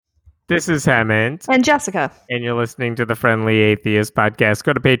This is Hemant. And Jessica. And you're listening to the Friendly Atheist Podcast.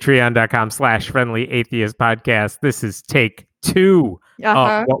 Go to patreon.com/Friendly Atheist Podcast. This is take 2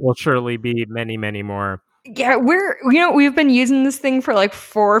 of what will surely be many, many more. Yeah, we've been using this thing for like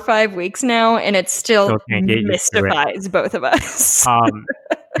 4 or 5 weeks now, and it still mystifies both of us.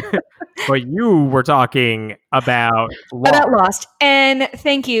 But you were talking about Lost. And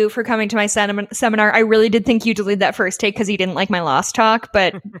thank you for coming to my seminar. I really did think you deleted that first take because you didn't like my Lost talk,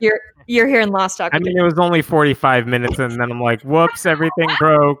 but you're here in Lost talk. I mean, it was only 45 minutes, and then I'm like, whoops, everything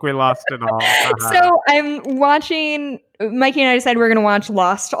broke. We lost it all. So I'm watching, Mikey and I decided we're going to watch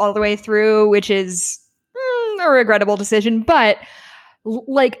Lost all the way through, which is a regrettable decision, but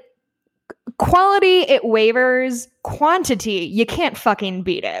like, quality, it wavers. Quantity, you can't fucking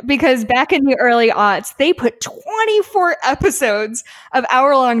beat it. Because back in the early aughts, they put 24 episodes of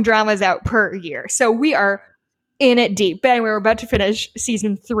hour-long dramas out per year. So we are in it deep. But anyway, we're about to finish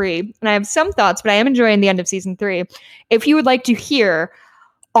season 3. And I have some thoughts, but I am enjoying the end of season 3. If you would like to hear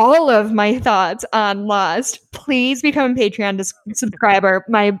all of my thoughts on Lost, please become a Patreon subscriber.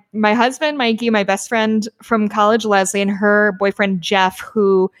 My husband, Mikey, my best friend from college, Leslie, and her boyfriend, Jeff,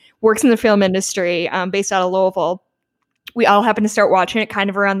 who works in the film industry based out of Louisville, we all happened to start watching it kind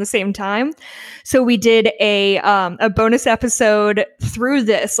of around the same time. So we did a bonus episode through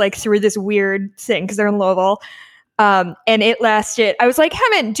this weird thing because they're in Louisville. And it lasted, I was like,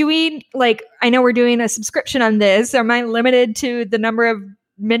 Hemant, do we, I know we're doing a subscription on this. Am I limited to the number of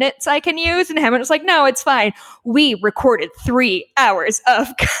minutes I can use? And Hemant was like, no, it's fine. We recorded 3 hours of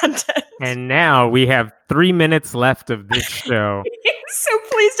content. And now we have 3 minutes left of this show. So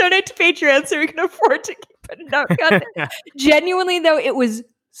please donate to Patreon so we can afford to keep putting out content. Genuinely, though, it was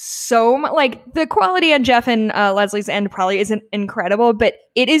so the quality on Jeff and Leslie's end probably isn't incredible, but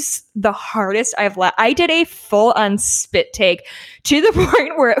it is the hardest I've I did a full-on spit take to the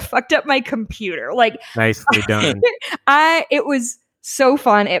point where it fucked up my computer. Nicely done. It was so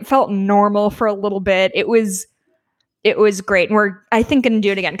fun. It felt normal for a little bit. It was great. And we're, I think, going to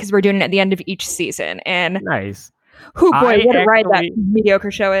do it again because we're doing it at the end of each season. And nice. What a ride that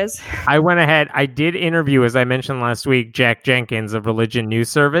mediocre show is. I went ahead. I did interview, as I mentioned last week, Jack Jenkins of Religion News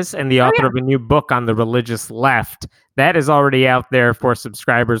Service and the author of a new book on the religious left. That is already out there for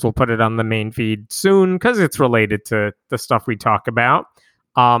subscribers. We'll put it on the main feed soon because it's related to the stuff we talk about.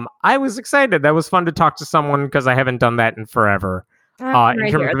 I was excited. That was fun to talk to someone because I haven't done that in forever. In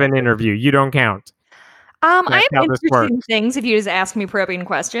terms of an interview, you don't count. I have interesting things if you just ask me probing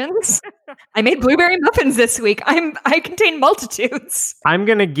questions. I made blueberry muffins this week. I contain multitudes. I'm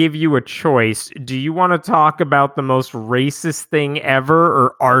going to give you a choice. Do you want to talk about the most racist thing ever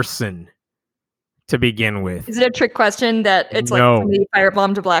or arson to begin with? Is it a trick question that it's like somebody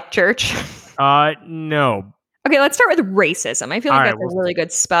firebombed a black church? No. Okay, let's start with racism. I feel like that's a really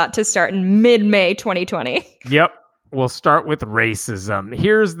good spot to start in mid-May 2020. Yep. We'll start with racism.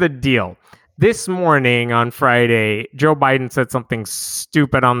 Here's the deal. This morning on Friday, Joe Biden said something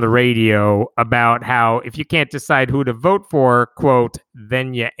stupid on the radio about how if you can't decide who to vote for, quote,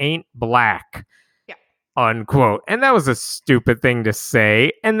 then you ain't black, unquote. And that was a stupid thing to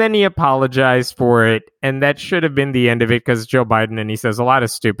say. And then he apologized for it. And that should have been the end of it because Joe Biden, and he says a lot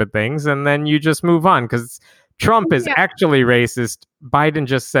of stupid things. And then you just move on because Trump is actually racist. Biden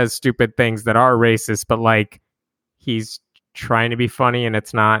just says stupid things that are racist, but he's trying to be funny and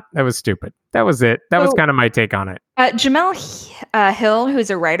it's not. That was stupid. That was it. That was kind of my take on it. Jamel Hill, who's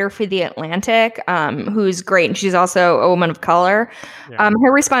a writer for The Atlantic, who's great, and she's also a woman of color.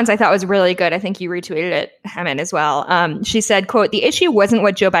 Her response I thought was really good. I think you retweeted it, Hemant, as well. She said, quote, "The issue wasn't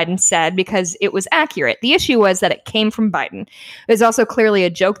what Joe Biden said because it was accurate. The issue was that it came from Biden. It was also clearly a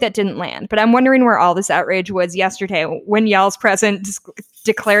joke that didn't land. But I'm wondering where all this outrage was yesterday when Y'all's president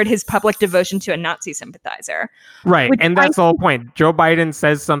declared his public devotion to a Nazi sympathizer." Right, and that's the whole point. Joe Biden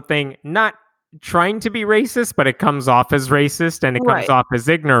says something not trying to be racist, but it comes off as racist and it comes off as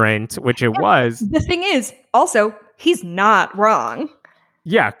ignorant, which it was. The thing is, also, he's not wrong.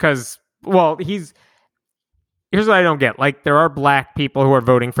 Yeah, because, here's what I don't get. There are black people who are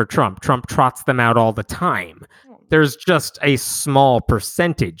voting for Trump. Trump trots them out all the time. There's just a small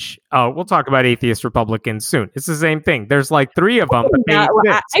percentage. We'll talk about atheist Republicans soon. It's the same thing. There's 3 of them.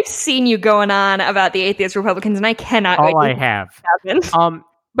 But I've seen you going on about the atheist Republicans, and I cannot. All I have.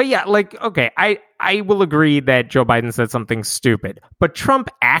 But yeah, okay, I will agree that Joe Biden said something stupid, but Trump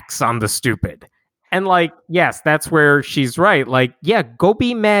acts on the stupid. And yes, that's where she's right. Go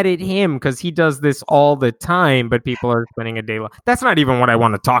be mad at him because he does this all the time, but people are spending a day. That's not even what I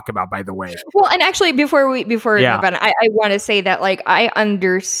want to talk about, by the way. Well, and actually, before we move on, I want to say that I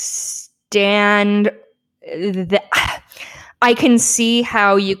understand that I can see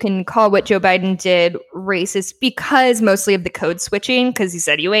how you can call what Joe Biden did racist because mostly of the code switching, because he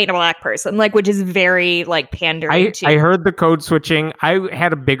said you ain't a black person, like, which is very like pandering to. I heard the code switching. I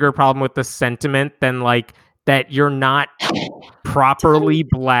had a bigger problem with the sentiment than like that you're not properly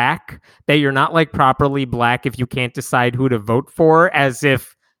black, that you're not like properly black if you can't decide who to vote for, as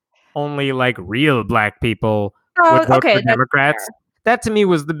if only like real black people would vote for Democrats. That to me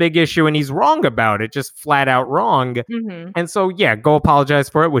was the big issue, and he's wrong about it, just flat out wrong. Mm-hmm. And so, yeah, go apologize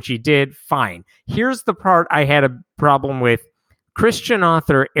for it, which he did. Fine. Here's the part I had a problem with. Christian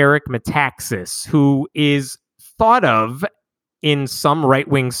author Eric Metaxas, who is thought of in some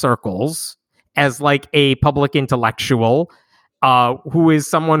right-wing circles as like a public intellectual, who is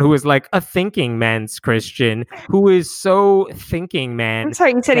someone who is like a thinking man's Christian, who is so thinking man. I'm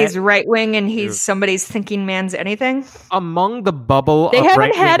sorry, you said he's right wing and he's somebody's thinking man's anything? Among the bubble they of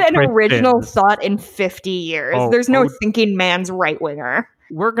haven't had an Christians, original thought in 50 years. There's no thinking man's right winger.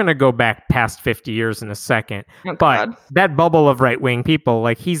 We're going to go back past 50 years in a second. Oh, but God. that bubble of right-wing people,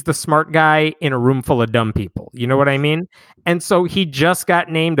 like he's the smart guy in a room full of dumb people. You know what I mean? And so he just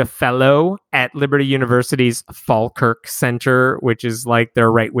got named a fellow at Liberty University's Falkirk Center, which is like their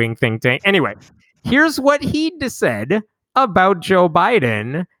right-wing think tank. Anyway, here's what he said about Joe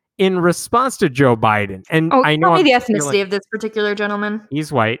Biden in response to Joe Biden. And I know tell me the ethnicity of this particular gentleman. He's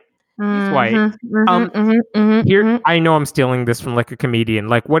white. He's white. Here, I know I'm stealing this from like a comedian.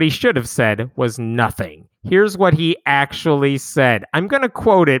 Like what he should have said was nothing. Here's what he actually said. I'm going to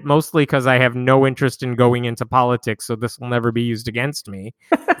quote it mostly because I have no interest in going into politics, so this will never be used against me.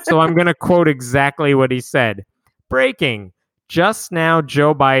 So I'm going to quote exactly what he said. Breaking. Just now,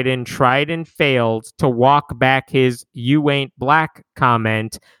 Joe Biden tried and failed to walk back his "you ain't black"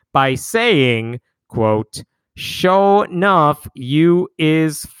 comment by saying, quote, "Show enough, you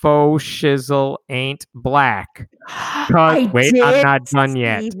is faux shizzle ain't black." Wait, I'm not done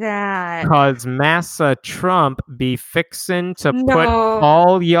yet. Cause Massa Trump be fixin' to put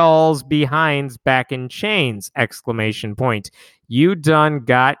all y'all's behinds back in chains! Exclamation point. You done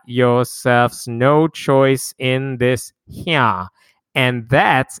got yourselves no choice in this here. And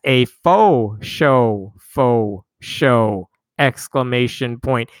that's a faux show. Exclamation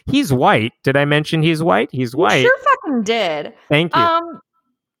point. He's white. Did I mention he's white? He's white. You sure fucking did. Thank you.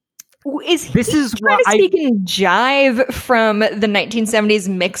 Is he trying to speak in jive from the 1970s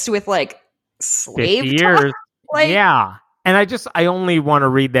mixed with like slave 50 years. talk? Like, yeah. And I only want to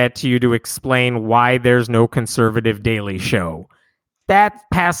read that to you to explain why there's no conservative Daily Show. That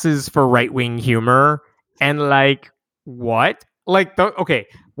passes for right-wing humor. And like, what? Like, okay,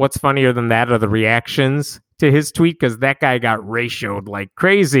 what's funnier than that are the reactions to his tweet, because that guy got ratioed like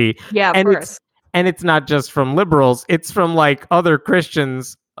crazy. Yeah, of course. And it's not just from liberals, it's from like other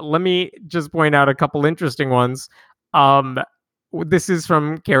Christians. Let me just point out a couple interesting ones. This is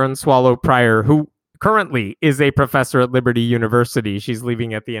from Karen Swallow Pryor, who currently is a professor at Liberty University. She's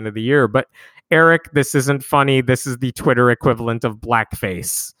leaving at the end of the year. But Eric, this isn't funny. This is the Twitter equivalent of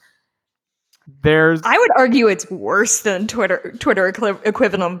blackface. I would argue it's worse than Twitter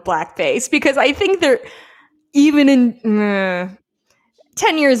equivalent of blackface, because I think they're even in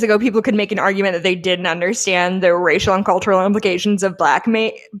 10 years ago, people could make an argument that they didn't understand the racial and cultural implications of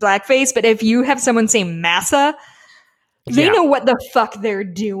blackface. But if you have someone say massa, they know what the fuck they're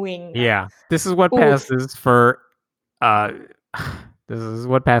doing. Yeah, this is what passes for. This is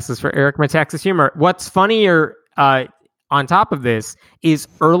what passes for Eric Metaxas humor. What's funnier, on top of this, is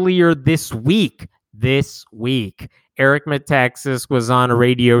earlier this week, Eric Metaxas was on a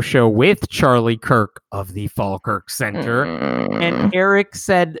radio show with Charlie Kirk of the Falkirk Center. And Eric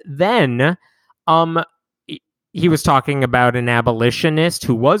said then, he was talking about an abolitionist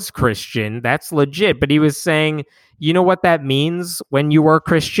who was Christian. That's legit. But he was saying, you know what that means when you are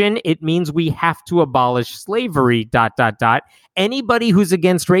Christian? It means we have to abolish slavery, ... Anybody who's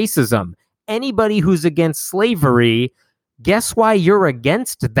against racism, anybody who's against slavery, guess why you're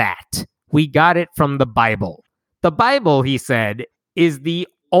against that? We got it from the Bible. The Bible, he said, is the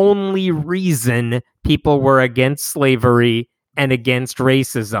only reason people were against slavery and against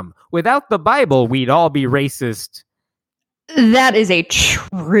racism. Without the Bible, we'd all be racist. That is a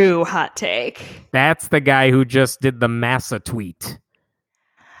true hot take. That's the guy who just did the Massa tweet.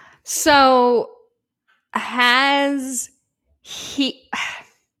 So, has he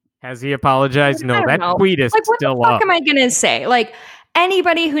apologized? No, that tweet is like, still up. What the fuck am I going to say? Like,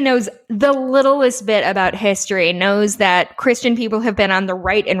 anybody who knows the littlest bit about history knows that Christian people have been on the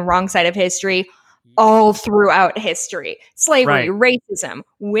right and wrong side of history all throughout history. Slavery, racism,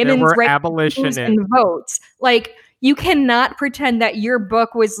 women's rights, abolitionists and votes. Like, you cannot pretend that your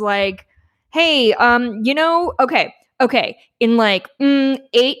book was like, hey, okay, okay, in like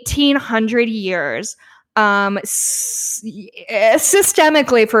 1800 years,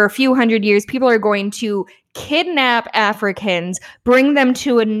 systemically for a few hundred years, people are going to kidnap Africans, bring them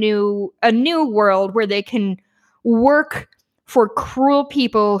to a new world where they can work for cruel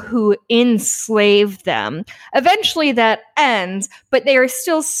people who enslave them. Eventually that ends, but they are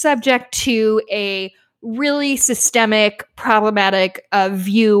still subject to a really systemic, problematic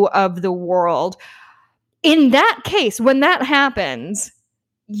view of the world. In that case, when that happens,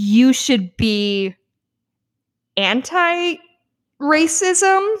 you should be anti-racism.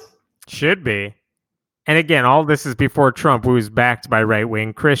 Should be. And again, all this is before Trump, who is backed by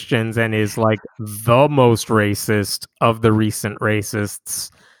right-wing Christians and is like the most racist of the recent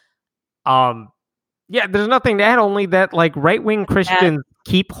racists. Yeah, there's nothing to add, only that like right-wing Christians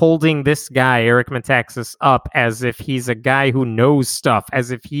keep holding this guy, Eric Metaxas, up as if he's a guy who knows stuff,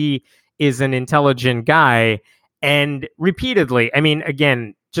 as if he is an intelligent guy. And repeatedly, I mean,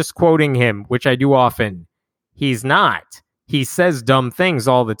 again, just quoting him, which I do often, he's not. He says dumb things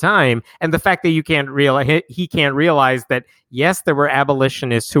all the time. And the fact that he can't realize that, yes, there were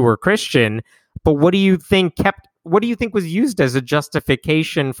abolitionists who were Christian, but what do you think was used as a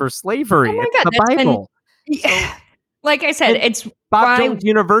justification for slavery? Oh my it's God, the Bible. Like I said, it's Bob Jones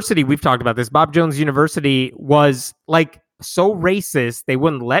University. We've talked about this. Bob Jones University was like so racist, they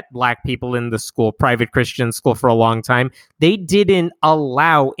wouldn't let black people in the school, private Christian school, for a long time. They didn't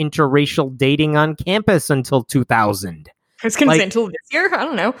allow interracial dating on campus until 2000. It's consensual this year? I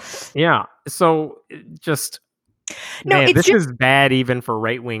don't know. Yeah. So just, this is bad even for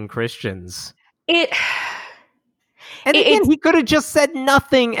right-wing Christians. And again, he could have just said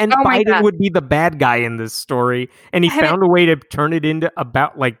nothing and Biden would be the bad guy in this story. And he found a way to turn it into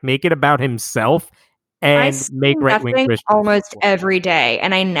make it about himself and make right-wing Christians almost every day,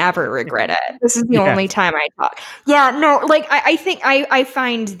 and I never regret it. This is the only time I talk. Yeah, no, like I think I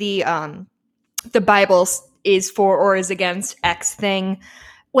find the Bible is for or is against X thing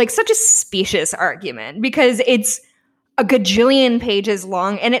like such a specious argument, because it's a gajillion pages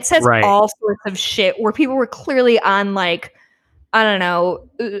long and it says all sorts of shit where people were clearly on like, I don't know.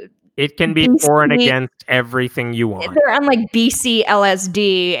 It can be BC, for and against everything you want. They're on like BC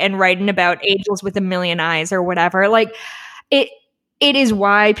LSD and writing about angels with a million eyes or whatever. Like it is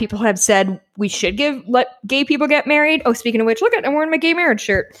why people have said we should let gay people get married. Oh, speaking of which, look at, I'm wearing my gay marriage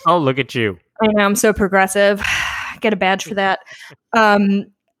shirt. Oh, look at you. I know, I'm so progressive. Get a badge for that.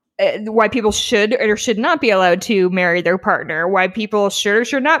 Why people should or should not be allowed to marry their partner, why people should or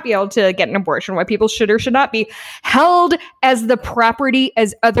should not be able to get an abortion, why people should or should not be held as the property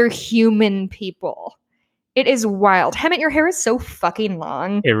as other human people. It is wild. Hemmett, your hair is so fucking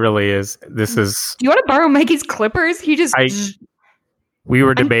long. It really is. This is... Do you want to borrow Mikey's clippers? He just... We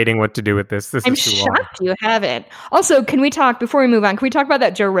were debating what to do with this. I'm shocked you haven't. Also, can we talk, before we move on, can we talk about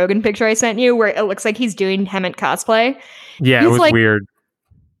that Joe Rogan picture I sent you where it looks like he's doing Hemmett cosplay? Yeah, it was weird.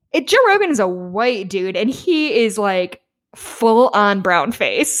 Joe Rogan is a white dude, and he is like full on brown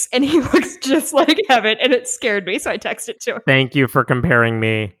face, and he looks just like Hemmett, and it scared me, so I texted to him. Thank you for comparing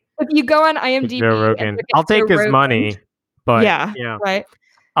me. If you go on IMDb, Joe Rogan, I'll take his money. But yeah, right.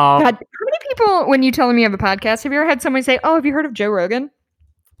 God, how many people, when you tell them you have a podcast, have you ever had somebody say, "Oh, have you heard of Joe Rogan?"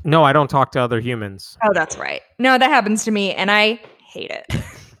 No, I don't talk to other humans. Oh, that's right. No, that happens to me, and I hate it.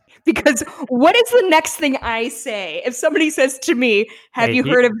 Because what is the next thing I say? If somebody says to me, have you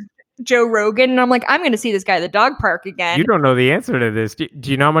heard of Joe Rogan? And I'm like, I'm going to see this guy at the dog park again. You don't know the answer to this. Do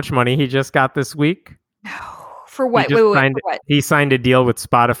you know how much money he just got this week? No. For what? For what? He signed a deal with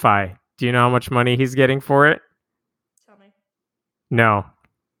Spotify. Do you know how much money he's getting for it? Tell me. No.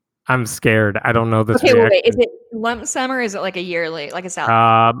 I'm scared. I don't know this. Okay, wait. Is it lump sum or is it like a yearly, like a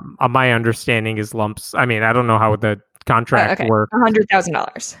salary? My understanding is lumps. I mean, I don't know how the contract works.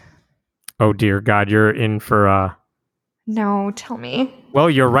 $100,000. Oh dear God, you're in for No, tell me. Well,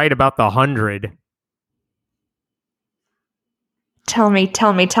 you're right about the 100. Tell me.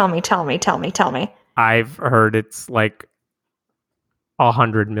 I've heard it's like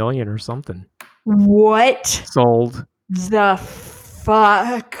 100 million or something. What? Sold. The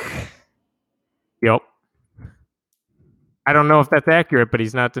fuck? Yep. I don't know if that's accurate, but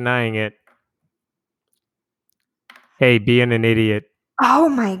he's not denying it. Hey, being an idiot. Oh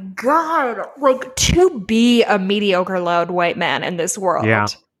my God. Like, to be a mediocre, loud white man in this world. Yeah.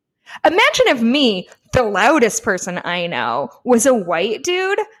 Imagine if me, the loudest person I know, was a white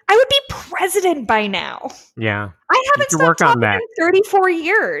dude. I would be president by now. Yeah. I haven't stopped talking in 34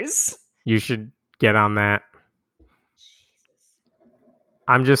 years. You should get on that.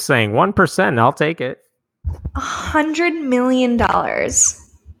 I'm just saying, 1%, I'll take it. $100 million.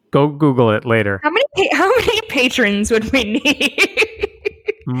 Go Google it later. How many patrons would we need?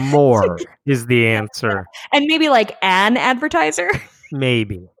 More is the answer. And maybe like an advertiser.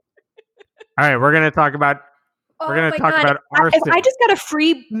 Maybe. All right, we're gonna talk about arson. If I just got a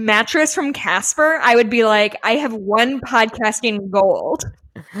free mattress from Casper, I would be like, I have one podcasting gold.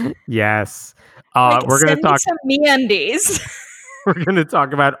 Yes. Like, we're gonna send me talk. some MeUndies. We're gonna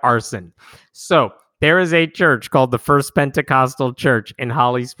talk about arson. So there is a church called the First Pentecostal Church in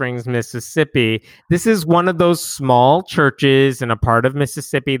Holly Springs, Mississippi. This is one of those small churches in a part of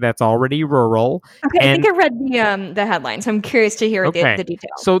Mississippi that's already rural. Okay, I think I read the headlines. I'm curious to hear the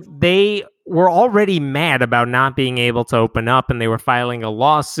details. So they were already mad about not being able to open up, and they were filing a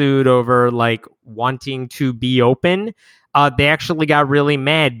lawsuit over like wanting to be open. They actually got really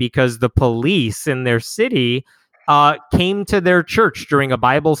mad because the police in their city came to their church during a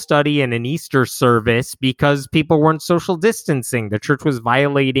Bible study and an Easter service because people weren't social distancing. The church was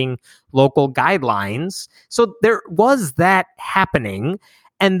violating local guidelines. So there was that happening.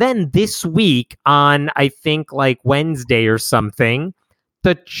 And then this week on, I think like Wednesday or something,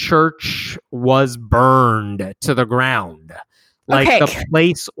 the church was burned to the ground. Like the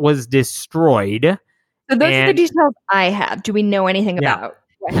place was destroyed. So those are the details I have. Do we know anything about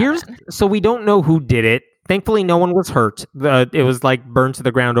what happened? So we don't know who did it. Thankfully, no one was hurt. It was like burned to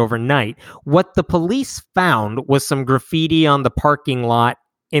the ground overnight. What the police found was some graffiti on the parking lot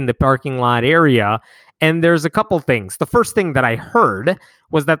area. And there's a couple things. The first thing that I heard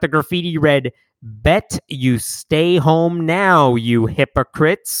was that the graffiti read, "Bet you stay home now, you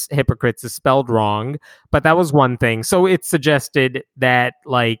hypocrites." Hypocrites is spelled wrong, but that was one thing. So it suggested that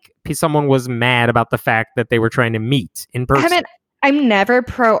like someone was mad about the fact that they were trying to meet in person. I'm never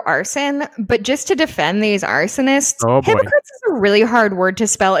pro arson, but just to defend these arsonists, hypocrites is a really hard word to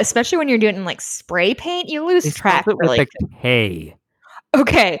spell, especially when you're doing it in like spray paint. You lose track really quick. K.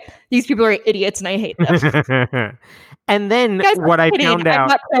 Okay, these people are idiots, and I hate them. And then what I found out, I'm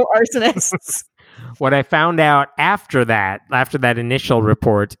not pro arsonists. What I found out after that initial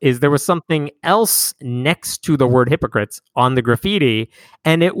report, is there was something else next to the word hypocrites on the graffiti,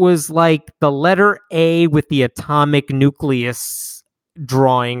 and it was like the letter A with the atomic nucleus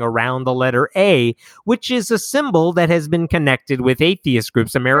drawing around the letter A, which is a symbol that has been connected with atheist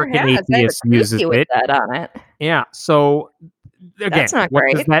groups. American Atheist uses it. That on it. Yeah. So again, what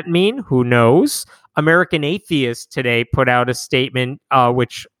does that mean? Who knows? American Atheist today put out a statement,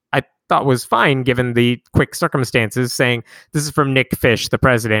 which I thought was fine given the quick circumstances, saying, this is from Nick Fish, the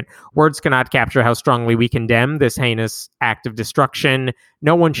president: "Words cannot capture how strongly we condemn this heinous act of destruction.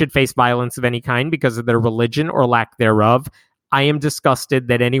 No one should face violence of any kind because of their religion or lack thereof. I am disgusted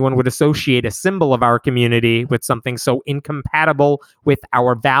that anyone would associate a symbol of our community with something so incompatible with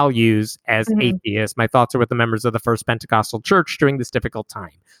our values as atheists. My thoughts are with the members of the First Pentecostal Church during this difficult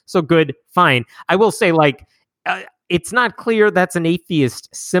time." So good, fine. I will say, like, it's not clear that's an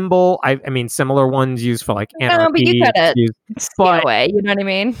atheist symbol. I mean, similar ones used for like anarchy. No, but you could scale away. You know what I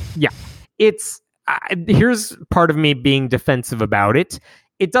mean? Yeah. It's here's part of me being defensive about it.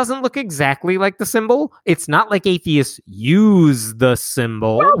 It doesn't look exactly like the symbol. It's not like atheists use the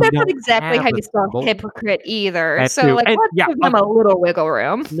symbol. Well, that's not exactly how you spell hypocrite either. That so, too. like, let's give them a little wiggle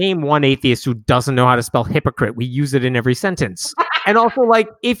room. Name one atheist who doesn't know how to spell hypocrite. We use it in every sentence. And also, like,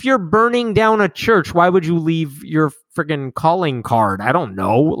 if you're burning down a church, why would you leave your friggin' calling card? I don't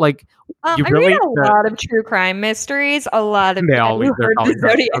know. Like, you I read a lot of true crime mysteries. A lot of them. You heard the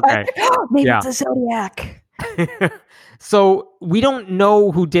Zodiac. Okay. Maybe it's a Zodiac. So we don't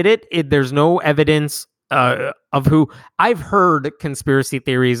know who did it. There's no evidence of who. I've heard conspiracy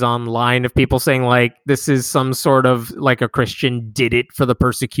theories online of people saying like this is some sort of like a Christian did it for the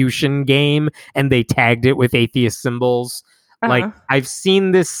persecution game and they tagged it with atheist symbols. Like I've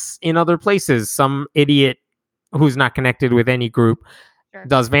seen this in other places. Some idiot who's not connected with any group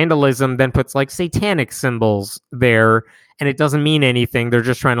does vandalism, then puts like satanic symbols there, and it doesn't mean anything. They're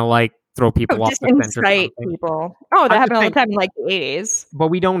just trying to like throw people off the fence or something. People. Oh, that happened all the time in like the 80s. But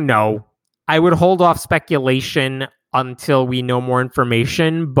we don't know. I would hold off speculation until we know more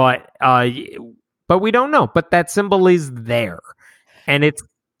information, but we don't know. But that symbol is there, and it's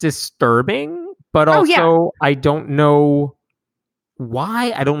disturbing. But also, I don't know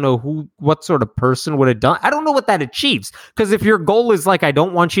why. I don't know what sort of person would have done. I don't know what that achieves. Because if your goal is like, I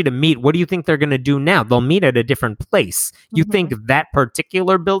don't want you to meet, what do you think they're going to do now? They'll meet at a different place. You think that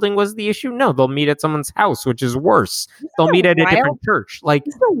particular building was the issue? No, they'll meet at someone's house, which is worse. They'll meet at a different church. Like,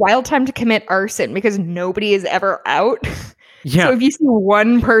 this is a wild time to commit arson because nobody is ever out. Yeah. So if you see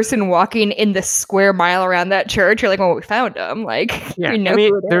one person walking in the square mile around that church, you're like, well, we found him. Like, Yeah, we know I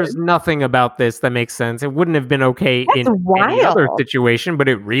mean, who it there's is. nothing about this that makes sense. It wouldn't have been okay That's in any other wild. situation, but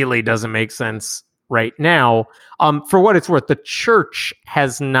it really doesn't make sense right now. For what it's worth, the church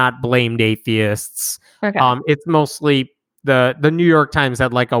has not blamed atheists. Okay. It's mostly the New York Times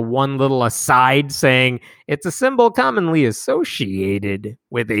had like a one little aside saying it's a symbol commonly associated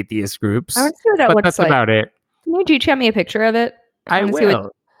with atheist groups, I want to see what that but looks that's like. about it. Can you show me a picture of it? I wanna see what-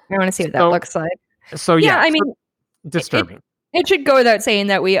 will. I want to see what that So- looks like. So Yeah, yeah, I so mean, disturbing. it should go without saying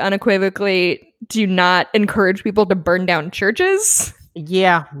that we unequivocally do not encourage people to burn down churches.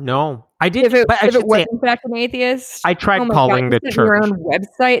 Yeah, no, I did. If it, but I if should it was say, in fact an atheist, I tried oh my calling God, the you sent your church. own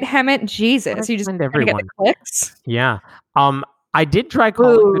website, Hemet. Jesus, you just Find trying to get the everyone. clicks. Yeah. I did try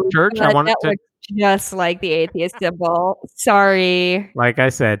calling the church. I God, wanted that to, looks just like the atheist symbol. Sorry, like I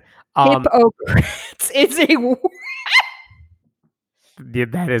said, hypocrites. It's a.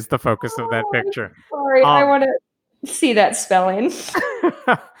 that is the focus of that picture. Sorry, I Um, want to see that spelling.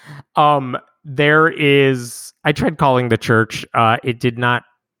 There is. I tried calling the church. It did not.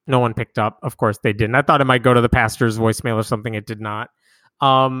 No one picked up. Of course, they didn't. I thought it might go to the pastor's voicemail or something. It did not.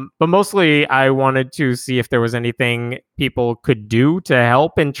 But mostly, I wanted to see if there was anything people could do to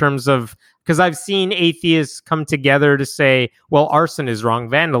help in terms of, because I've seen atheists come together to say, well, arson is wrong,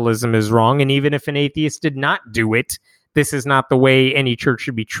 vandalism is wrong, and even if an atheist did not do it, this is not the way any church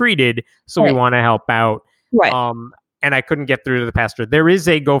should be treated. So we Right. want to help out. Right. And I couldn't get through to the pastor. There is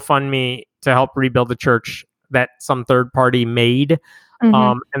a GoFundMe to help rebuild the church that some third party made.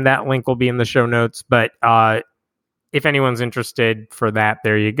 Mhm. And that link will be in the show notes. But if anyone's interested for that,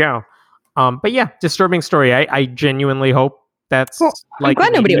 there you go. But yeah, disturbing story. I genuinely hope that's Well, like I'm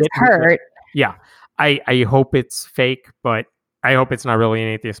glad nobody was immediate. hurt. Yeah, I hope it's fake, but I hope it's not really an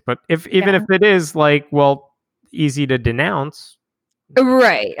atheist. But even Yeah. if it is, like, well, easy to denounce.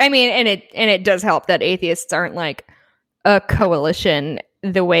 Right. I mean, and it does help that atheists aren't like a coalition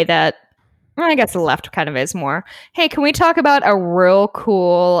the way that, well, I guess the left kind of is more. Hey, can we talk about a real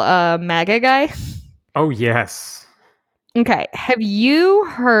cool MAGA guy? Oh yes, Okay. Have you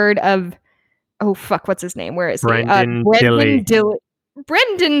heard of, oh fuck, what's his name? Where is Brendan he? Dilley.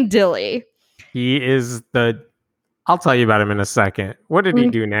 Brendan Dilley. He is the. I'll tell you about him in a second. What did he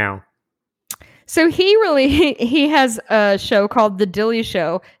Mm. do now? So he has a show called The Dilley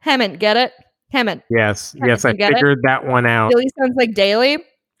Show. Hammond, get it? Hammond. Yes, Sorry, yes, I you get it? figured that one out. Dilly sounds like Daily.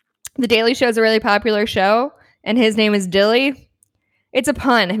 The Daily Show is a really popular show, and his name is Dilly. It's a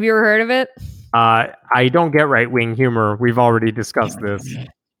pun. Have you ever heard of it? I don't get right wing humor. We've already discussed this.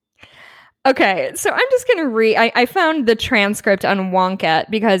 Okay, so I'm just gonna read. I found the transcript on Wonkat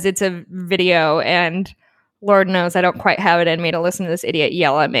because it's a video, and Lord knows I don't quite have it in me to listen to this idiot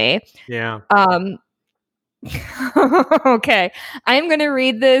yell at me. Yeah. Okay, I'm gonna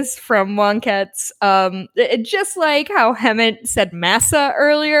read this from Wonkat's. Just like how Hemet said Massa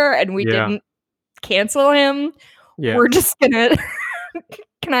earlier, and we Yeah. didn't cancel him. Yeah. We're just gonna.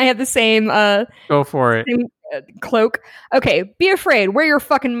 Can I have the same Go for it. cloak? Okay, be afraid. Wear your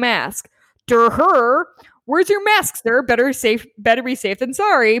fucking mask. Her. Where's your mask, sir? Better be safe than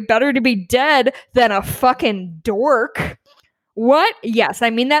sorry. Better to be dead than a fucking dork. What? Yes, I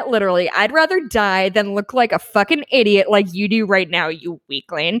mean that literally. I'd rather die than look like a fucking idiot like you do right now, you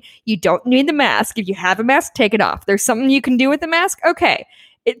weakling. You don't need the mask. If you have a mask, take it off. There's something you can do with the mask? Okay.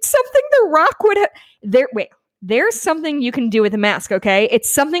 It's something The Rock would have... There's something you can do with a mask, okay? It's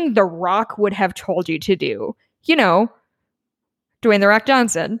something The Rock would have told you to do. You know, Dwayne The Rock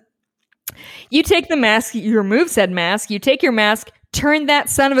Johnson. You take the mask, you remove said mask, you take your mask, turn that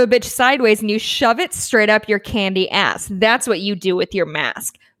son of a bitch sideways, and you shove it straight up your candy ass. That's what you do with your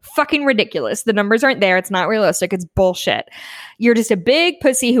mask. Fucking ridiculous. The numbers aren't there. It's not realistic. It's bullshit. You're just a big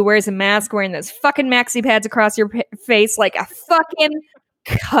pussy who wears a mask wearing those fucking maxi pads across your face like a fucking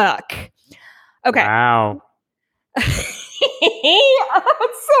cuck. Okay. Wow. Oh,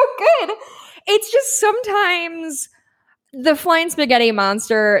 it's so good. It's just sometimes the flying spaghetti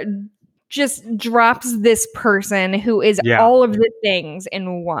monster just drops this person who is all of the things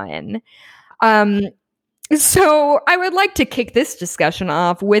in one. So I would like to kick this discussion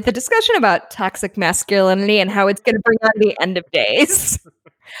off with a discussion about toxic masculinity and how it's going to bring on the end of days.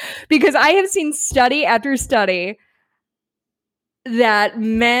 Because I have seen study after study that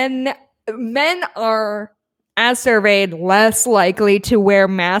men are, as surveyed, less likely to wear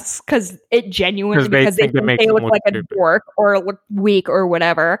masks because they think they look like a dork or look weak or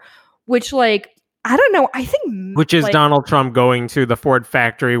whatever. Which, like, I don't know. I think Which is like, Donald Trump going to the Ford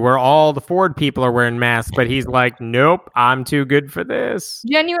factory where all the Ford people are wearing masks, but he's like, nope, I'm too good for this.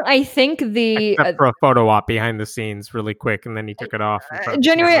 genuine. I think the Except for a photo op behind the scenes really quick, and then he took it off. In front of the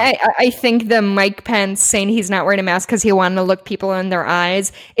genuinely, camera. I think the Mike Pence saying he's not wearing a mask because he wanted to look people in their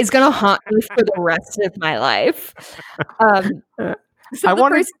eyes is going to haunt me for the rest of my life. So I the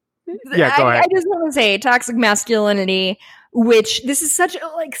wanted- first, Yeah, go ahead. I just want to say toxic masculinity, which this is such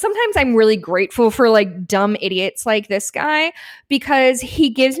like sometimes I'm really grateful for like dumb idiots like this guy because he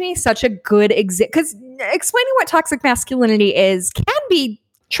gives me such a good because explaining what toxic masculinity is can be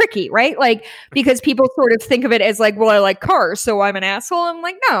tricky, right? Like because people sort of think of it as like, well, I like cars, so I'm an asshole. I'm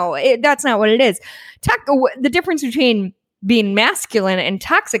like, no, that's not what it is. The difference between being masculine and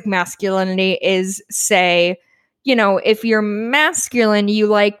toxic masculinity is, say, you know, if you're masculine, you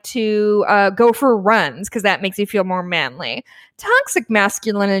like to go for runs because that makes you feel more manly. Toxic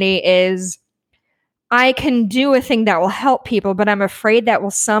masculinity is, I can do a thing that will help people, but I'm afraid that will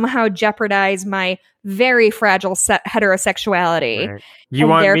somehow jeopardize my very fragile heterosexuality. Right. You and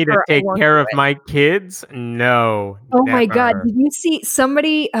want me to therefore I take won't care do of it. my kids? No. Oh my God. never. Did you see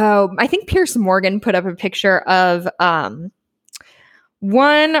somebody? I think Pierce Morgan put up a picture of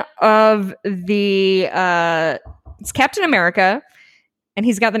one of the it's Captain America, and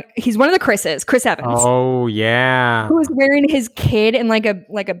he's one of the Chris Evans, Oh yeah, who was wearing his kid in like a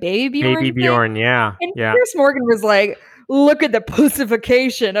baby Bjorn. Baby thing. Bjorn. Yeah, And yeah, Pierce Morgan was like, "Look at the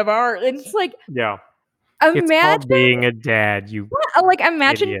pussification of art." And it's like, yeah. It's called imagine, being a dad. You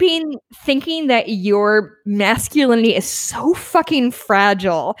imagine idiot. thinking that your masculinity is so fucking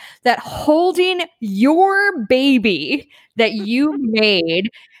fragile that holding your baby that you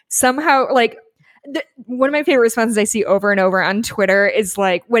made somehow like. One of my favorite responses I see over and over on Twitter is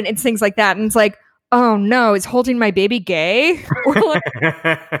like when it's things like that, and it's like, "Oh no, is holding my baby gay?" Or like,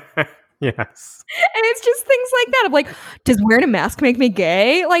 Yes. and it's just things like that. I'm like, does wearing a mask make me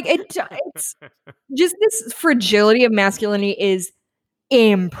gay? Like it's just this fragility of masculinity is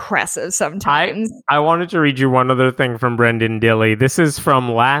impressive sometimes. I wanted to read you one other thing from Brendan Dilley. This is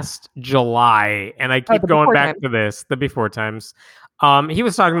from last July, and I keep the going before back time. to this, the before times. He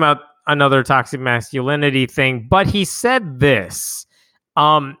was talking about another toxic masculinity thing, but he said this.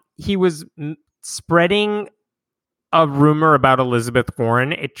 He was spreading a rumor about Elizabeth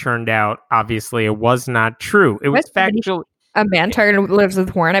Warren. It turned out, obviously, it was not true. It was factual. A man targeted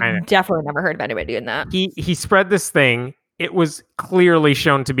Elizabeth Warren. I know. I've definitely never heard of anybody doing that. He spread this thing. It was clearly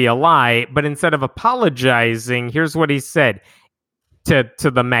shown to be a lie, but instead of apologizing, here's what he said to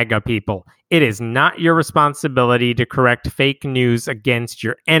the MAGA people. It is not your responsibility to correct fake news against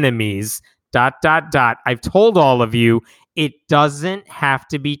your enemies. ... I've told all of you, it doesn't have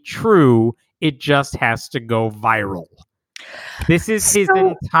to be true. It just has to go viral. This is his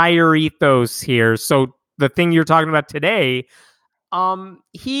entire ethos here. So the thing you're talking about today,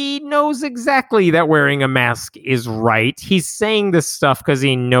 he knows exactly that wearing a mask is right. He's saying this stuff because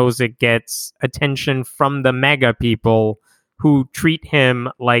he knows it gets attention from the MAGA people who treat him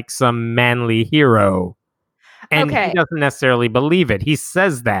like some manly hero. And he doesn't necessarily believe it. He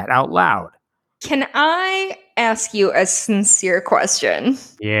says that out loud. Can I ask you a sincere question?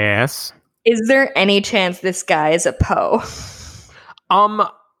 Yes. Is there any chance this guy is a Poe? I only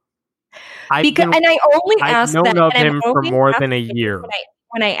ask that. I've known of him for only more ask than a year.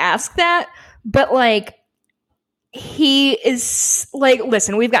 When I ask that, but like he is like,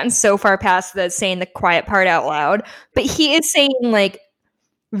 listen, we've gotten so far past the saying the quiet part out loud, but he is saying like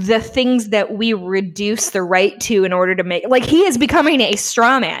the things that we reduce the right to in order to make, like, he is becoming a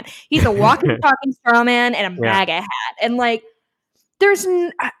straw man. He's a walking, talking straw man and a MAGA hat. And like, that's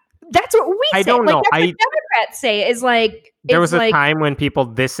what we say. I don't know. That's what Democrats say is like, there was a time when people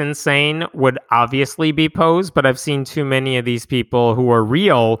this insane would obviously be posed, but I've seen too many of these people who are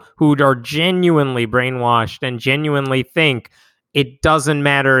real, who are genuinely brainwashed and genuinely think it doesn't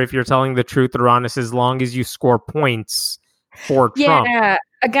matter if you're telling the truth or honest as long as you score points for Trump. Yeah,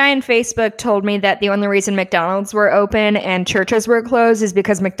 a guy on Facebook told me that the only reason McDonald's were open and churches were closed is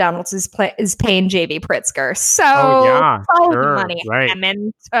because McDonald's is paying J.B. Pritzker. So, follow the money, right?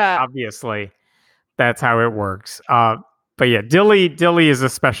 Obviously, that's how it works. But yeah, Dilley is a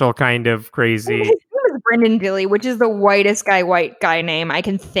special kind of crazy. His name is Brendan Dilley, which is the white guy name I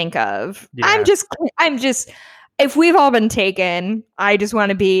can think of. Yeah. I'm just. If we've all been taken, I just want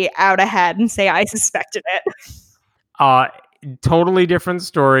to be out ahead and say I suspected it. Totally different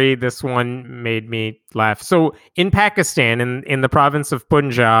story. This one made me laugh. So in Pakistan, in the province of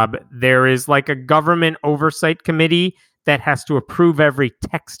Punjab, there is like a government oversight committee that has to approve every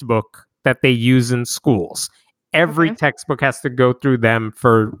textbook that they use in schools. Every textbook has to go through them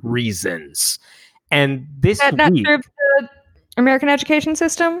for reasons. And this That not week, true of the American education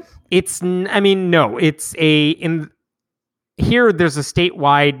system? no, here there's a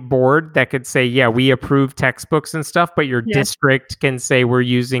statewide board that could say, yeah, we approve textbooks and stuff, but your district can say we're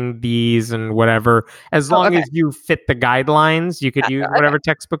using these and whatever. As long as you fit the guidelines, you could use whatever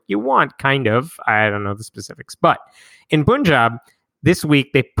textbook you want, kind of. I don't know the specifics. But in Punjab, this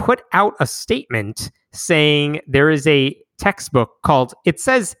week, they put out a statement saying there is a textbook called, it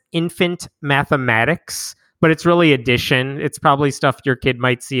says Infant Mathematics, but it's really addition. It's probably stuff your kid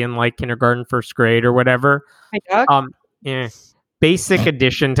might see in like kindergarten, first grade or whatever. Basic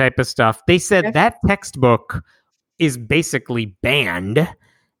addition type of stuff. They said that textbook is basically banned,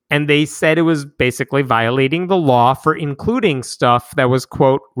 and they said it was basically violating the law for including stuff that was,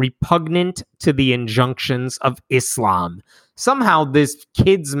 quote, repugnant to the injunctions of Islam. Somehow this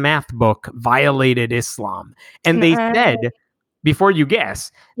kid's math book violated Islam. And they said, before you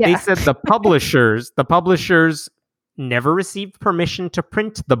guess, they said the publishers never received permission to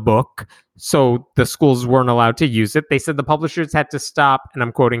print the book, so the schools weren't allowed to use it. They said the publishers had to stop, and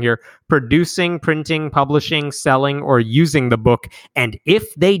I'm quoting here, producing, printing, publishing, selling, or using the book. And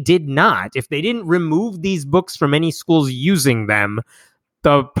if they didn't remove these books from any schools using them,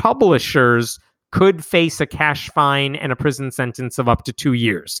 the publishers could face a cash fine and a prison sentence of up to 2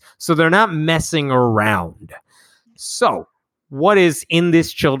 years. So they're not messing around. So what is in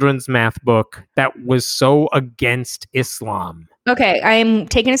this children's math book that was so against Islam? Okay, I'm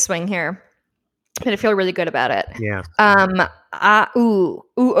taking a swing here, and I feel really good about it. Yeah.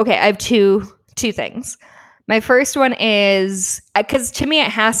 Okay, I have two things. My first one is, because to me it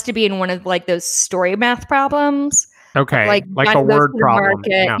has to be in one of like those story math problems. Okay, like Johnny a word problem.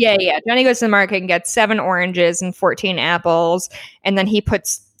 Yeah. Johnny goes to the market and gets 7 oranges and 14 apples, and then he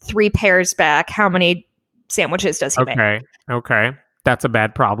puts 3 pears back. How many sandwiches does he make? Okay. That's a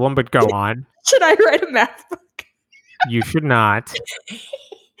bad problem, but go on. Should I write a math book? You should not.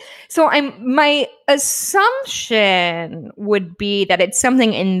 So my assumption would be that it's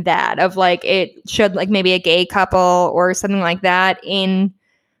something in that of like it should like maybe a gay couple or something like that in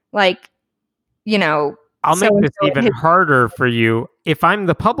like, you know. I'll make this even harder for you. If I'm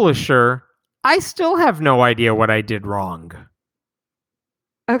the publisher, I still have no idea what I did wrong.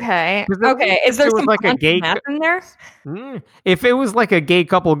 Okay. Is there some like a gay math in there? If it was like a gay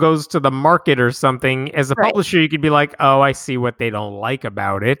couple goes to the market or something, as a publisher, you could be like, "Oh, I see what they don't like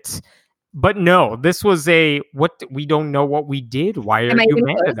about it." But no, this was we don't know what we did. Why are you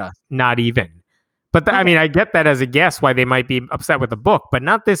mad at us? Not even. But I mean, I get that as a guess why they might be upset with the book, but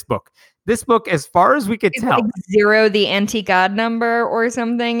not this book. This book, as far as we could tell, like 0 the anti-God number or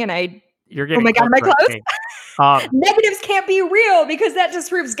something, and you're getting. Oh my God, am I close? Negatives can't be real because that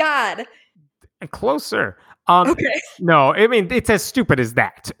disproves God. Closer. Okay. No, I mean, it's as stupid as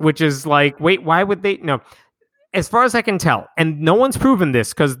that, which is like, wait, why would they? No. As far as I can tell, and no one's proven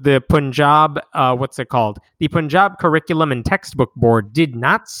this because the Punjab, The Punjab Curriculum and Textbook Board did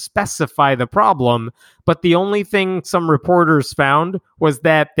not specify the problem, but the only thing some reporters found was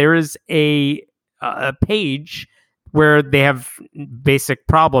that there is a page where they have basic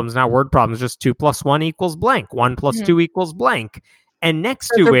problems, not word problems, just 2 + 1 = blank, 1 + 2 = blank. And next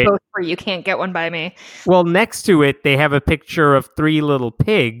to it, both free. You can't get one by me. Well, next to it, they have a picture of 3 little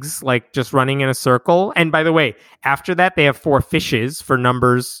pigs, like just running in a circle. And by the way, after that, they have 4 fishes for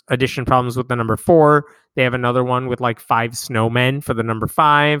numbers, addition problems with the number 4. They have another one with like 5 snowmen for the number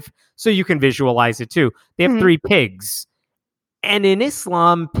 5. So you can visualize it too. They have 3 pigs. And in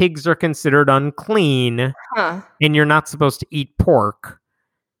Islam, pigs are considered unclean, and you're not supposed to eat pork.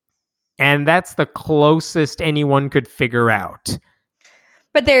 And that's the closest anyone could figure out.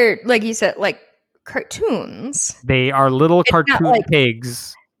 But they're, like you said, like cartoons. They are little cartoon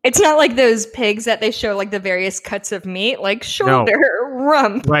pigs. It's not like those pigs that they show like the various cuts of meat, like shoulder,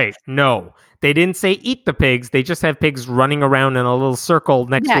 rump. Right. No. They didn't say eat the pigs. They just have pigs running around in a little circle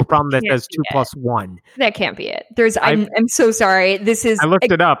next to a problem that says 2 + 1. That can't be it. I'm so sorry. I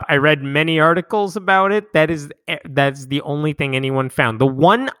looked it up. I read many articles about it. That's the only thing anyone found. The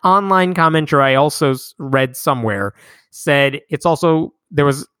one online commenter I also read somewhere said there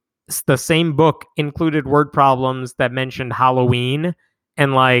was the same book included word problems that mentioned Halloween,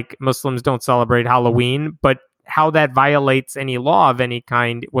 and like Muslims don't celebrate Halloween, but how that violates any law of any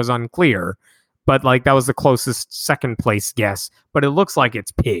kind was unclear. But like that was the closest second place guess. But it looks like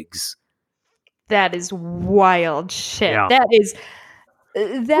it's pigs. That is wild shit. Yeah.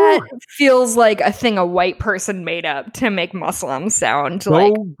 That feels like a thing a white person made up to make Muslims sound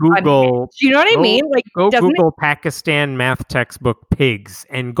like Google. Do you know what I mean? Like, go Google Pakistan math textbook pigs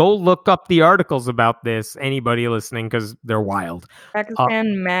and go look up the articles about this. Anybody listening, because they're wild.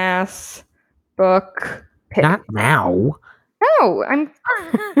 Pakistan math book pig. Not now. No,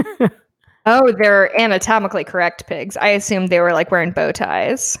 Oh, they're anatomically correct pigs. I assumed they were like wearing bow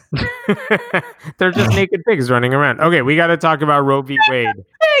ties. They're just naked pigs running around. Okay, we got to talk about Roe v. Wade.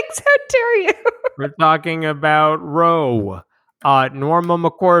 Pigs, how dare you? We're talking about Roe. Norma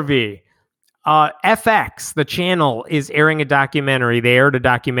McCorvey. FX, the channel, is airing a documentary. They aired a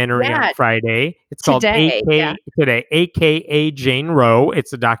documentary on Friday. It's called AKA Jane Roe.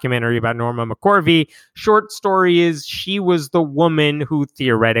 It's a documentary about Norma McCorvey. Short story is she was the woman who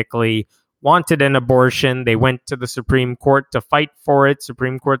theoretically wanted an abortion. They went to the Supreme Court to fight for it.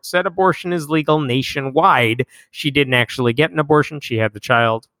 Supreme Court said abortion is legal nationwide. She didn't actually get an abortion. She had the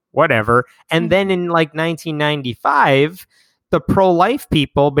child, whatever. And then in like 1995, the pro-life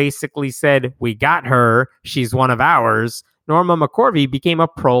people basically said, we got her. She's one of ours. Norma McCorvey became a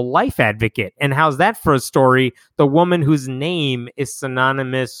pro-life advocate. And how's that for a story? The woman whose name is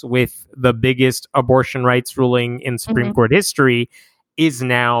synonymous with the biggest abortion rights ruling in Supreme Court history is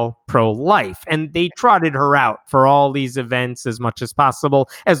now pro-life. And they trotted her out for all these events as much as possible.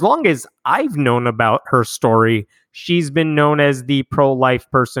 As long as I've known about her story, she's been known as the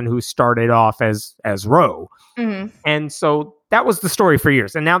pro-life person who started off as Roe. And so that was the story for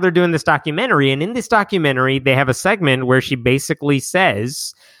years. And now they're doing this documentary. And in this documentary, they have a segment where she basically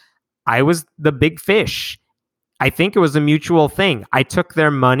says, I was the big fish. I think it was a mutual thing. I took their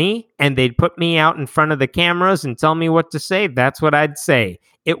money and they'd put me out in front of the cameras and tell me what to say. That's what I'd say.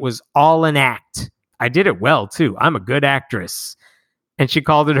 It was all an act. I did it well, too. I'm a good actress. And she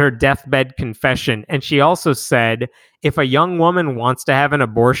called it her deathbed confession. And she also said, if a young woman wants to have an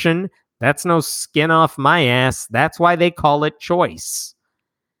abortion, that's no skin off my ass. That's why they call it choice.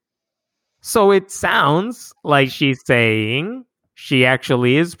 So it sounds like she's saying she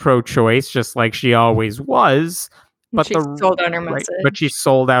actually is pro-choice, just like she always was. But she sold out her message. But she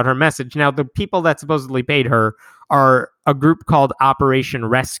sold out her message. Now, the people that supposedly paid her are a group called Operation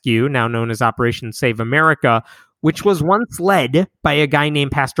Rescue, now known as Operation Save America, which was once led by a guy named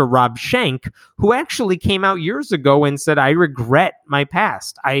Pastor Rob Schenck, who actually came out years ago and said, I regret my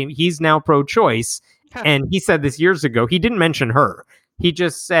past. He's now pro-choice. Huh. And he said this years ago. He didn't mention her. He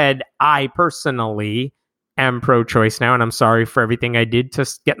just said, I personally am pro-choice now, and I'm sorry for everything I did to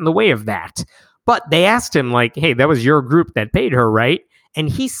get in the way of that. But they asked him, like, hey, that was your group that paid her, right? And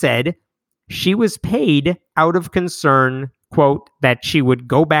he said she was paid out of concern, quote, that she would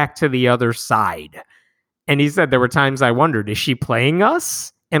go back to the other side. And he said there were times I wondered, is she playing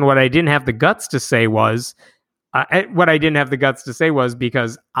us? And what I didn't have the guts to say was,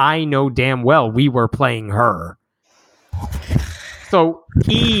 because I know damn well we were playing her. So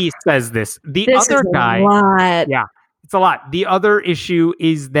he says this. This other guy, yeah, it's a lot. The other issue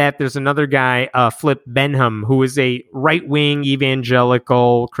is that there's another guy, Flip Benham, who is a right-wing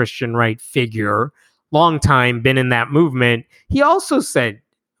evangelical Christian right figure, long time been in that movement. He also said,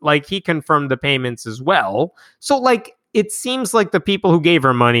 like, he confirmed the payments as well. So, like, it seems like the people who gave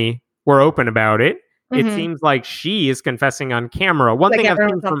her money were open about it. It seems like she is confessing on camera. One thing I've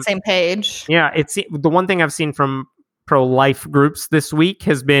seen on the same page. Yeah, it's the one thing I've seen from pro-life groups this week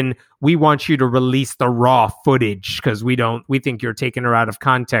has been, we want you to release the raw footage because we think you're taking her out of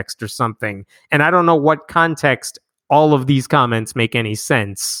context or something. And I don't know what context all of these comments make any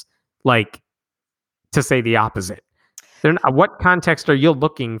sense, like, to say the opposite. What context are you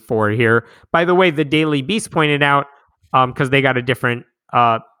looking for here? By the way, the Daily Beast pointed out, because they got a different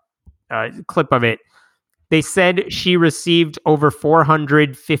clip of it, they said she received over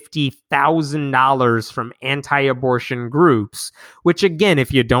 $450,000 from anti-abortion groups, which, again,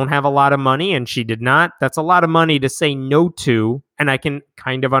 if you don't have a lot of money, and she did not, that's a lot of money to say no to. And I can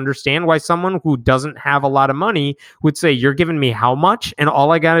kind of understand why someone who doesn't have a lot of money would say, you're giving me how much? And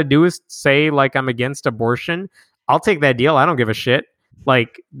all I got to do is say, like, I'm against abortion. I'll take that deal. I don't give a shit.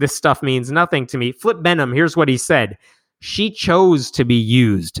 Like, this stuff means nothing to me. Flip Benham, here's what he said. She chose to be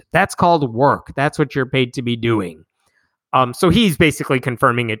used. That's called work. That's what you're paid to be doing. So he's basically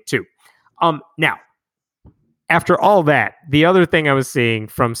confirming it too. Now, after all that, the other thing I was seeing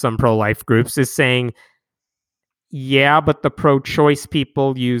from some pro-life groups is saying, yeah, but the pro-choice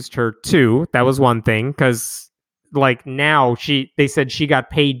people used her too. That was one thing, because like now they said she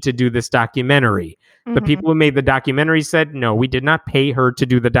got paid to do this documentary. The people who made the documentary said, no, we did not pay her to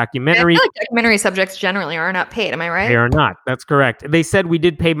do the documentary. I feel like documentary subjects generally are not paid. Am I right? They are not. That's correct. They said we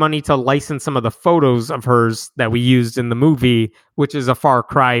did pay money to license some of the photos of hers that we used in the movie, which is a far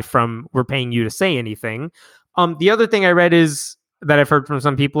cry from we're paying you to say anything. The other thing I read is that I've heard from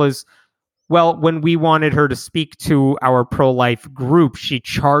some people is, well, when we wanted her to speak to our pro-life group, she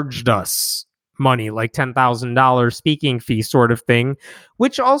charged us money, like $10,000 speaking fee sort of thing,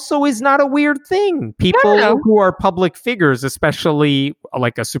 which also is not a weird thing. People who are public figures, especially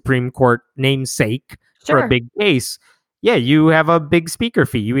like a Supreme Court namesake for a big case, yeah, you have a big speaker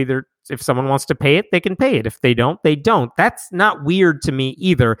fee. You either, if someone wants to pay it, they can pay it. If they don't, they don't. That's not weird to me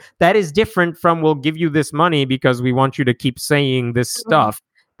either. That is different from, we'll give you this money because we want you to keep saying this stuff.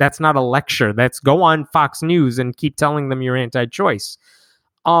 That's not a lecture. That's go on Fox News and keep telling them you're anti-choice.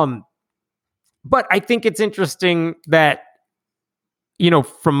 But I think it's interesting that,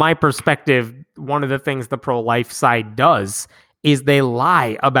 from my perspective, one of the things the pro-life side does is they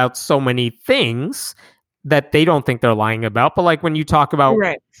lie about so many things that they don't think they're lying about. But like when you talk about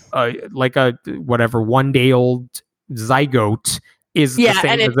like a whatever 1-day-old zygote is the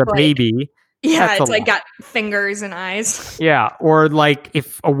same as a baby. Yeah, it's like got fingers and eyes. Yeah, or like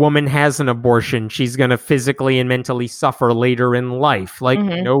if a woman has an abortion, she's going to physically and mentally suffer later in life. Like,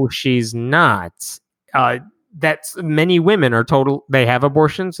 no, she's not. That's many women are they have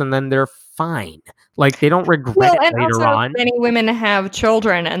abortions and then they're fine. Like they don't regret it later on. Many women have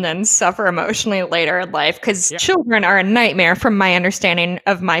children and then suffer emotionally later in life because children are a nightmare from my understanding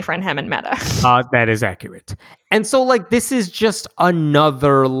of my friend Hem and Meta. That is accurate. And so like this is just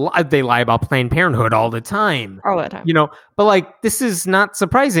another they lie about Planned Parenthood all the time. All the time. But like this is not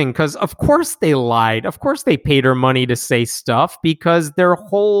surprising because of course they lied. Of course they paid her money to say stuff because their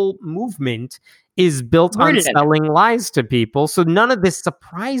whole movement is built on selling lies to people. So none of this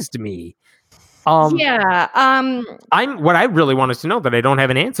surprised me. What I really wanted to know that I don't have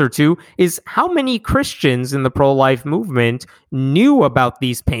an answer to is how many Christians in the pro-life movement knew about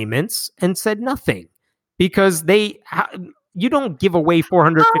these payments and said nothing, because you don't give away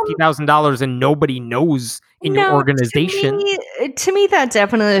 $450,000 and nobody knows in your organization. To me, that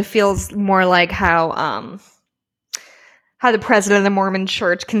definitely feels more like how the president of the Mormon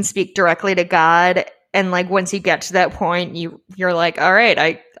Church can speak directly to God, and like once you get to that point, you're like, all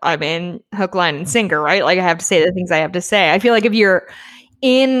right, I'm in hook, line, and sinker, right? Like I have to say the things I have to say. I feel like if you're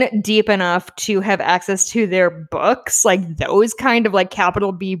in deep enough to have access to their books, like those kind of like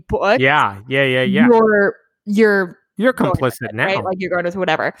capital B books, yeah, you're complicit now, right? Like you're going with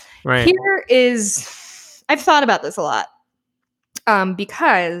whatever. Right. I've thought about this a lot,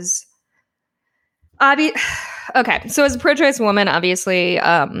 because okay, so as a pro-choice woman, obviously,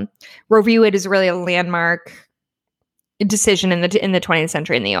 Roe v. Wade is really a landmark decision in the 20th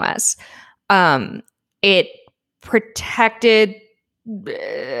century in the U.S. It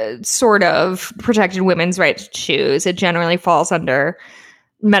sort of protected women's right to choose. It generally falls under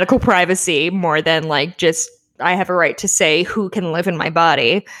medical privacy more than like just I have a right to say who can live in my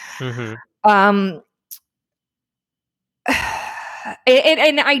body. Mm-hmm.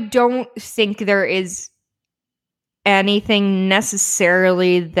 And I don't think there is anything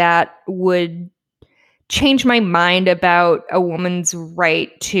necessarily that would change my mind about a woman's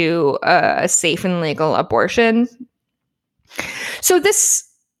right to a safe and legal abortion. So this,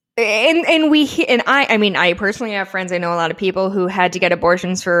 I personally have friends. I know a lot of people who had to get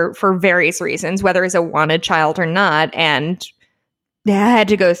abortions for various reasons, whether it's a wanted child or not, and they had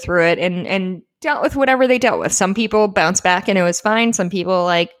to go through it and dealt with whatever they dealt with. Some people bounced back and it was fine. Some people,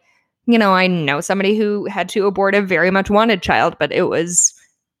 like, I know somebody who had to abort a very much wanted child, but it was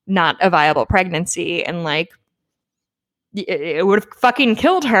not a viable pregnancy, and like it would have fucking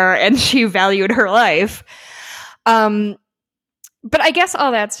killed her, and she valued her life. But I guess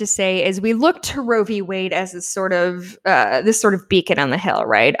all that's to say is we look to Roe v. Wade as this sort of beacon on the hill,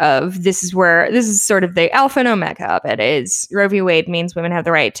 right? Of this is sort of the alpha and omega of it. Is Roe v. Wade means women have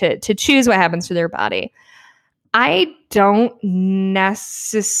the right to choose what happens to their body. I don't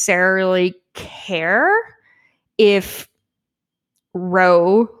necessarily care if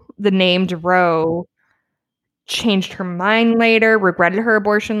Roe, the named Roe, changed her mind later, regretted her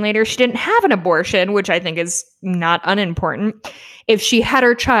abortion later. She didn't have an abortion, which I think is not unimportant. If she had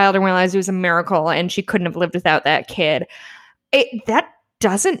her child and realized it was a miracle and she couldn't have lived without that kid, that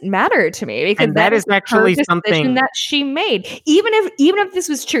doesn't matter to me, because that is actually something that she made. Even if this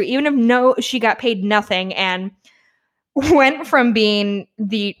was true, even if she got paid nothing and went from being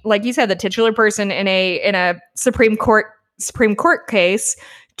the, like you said, the titular person in a Supreme Court case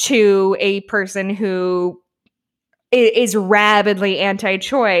to a person who is rabidly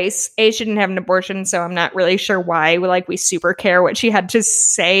anti-choice. A, she didn't have an abortion, so I'm not really sure why we super care what she had to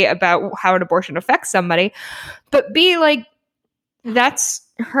say about how an abortion affects somebody. But B, like, that's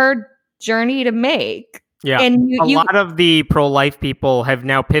her journey to make. Yeah, and a lot of the pro-life people have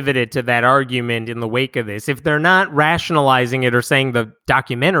now pivoted to that argument in the wake of this. If they're not rationalizing it or saying the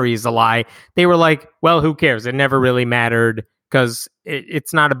documentary is a lie, they were like, well, who cares? It never really mattered. because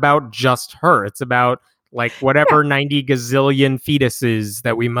it's not about just her. It's about like whatever 90 gazillion fetuses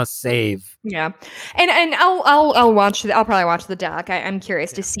that we must save. Yeah, and I'll watch. I'll probably watch the doc. I'm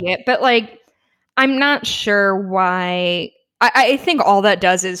curious to see it, but like, I'm not sure why. I think all that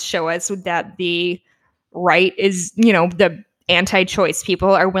does is show us that the right is, the anti-choice people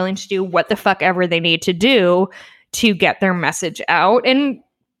are willing to do what the fuck ever they need to do to get their message out. And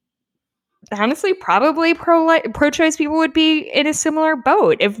honestly, probably pro-choice people would be in a similar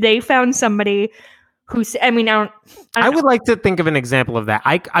boat if they found somebody who's, I would like to think of an example of that.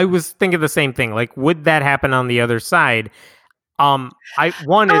 I was thinking the same thing. Like, would that happen on the other side? I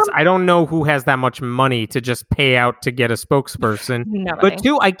don't know who has that much money to just pay out to get a spokesperson. Nobody. But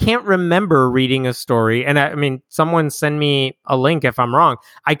two, I can't remember reading a story, and I mean, someone send me a link if I'm wrong.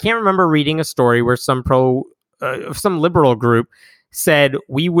 I can't remember reading a story where some liberal group said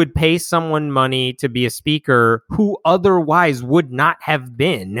we would pay someone money to be a speaker who otherwise would not have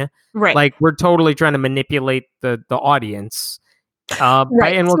been. Right. Like, we're totally trying to manipulate the audience,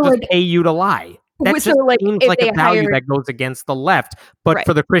 right? And we'll just pay you to lie. That just seems like a value that goes against the left. But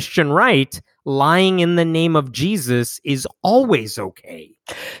for the Christian right, lying in the name of Jesus is always okay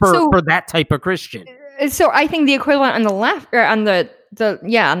for that type of Christian. So I think the equivalent on the left, or on the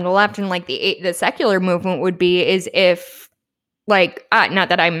left, and like the secular movement would be is if, like, not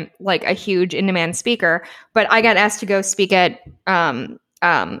that I'm like a huge in-demand speaker, but I got asked to go speak at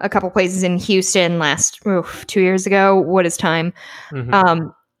a couple places in Houston 2 years ago. What is time? Mm-hmm.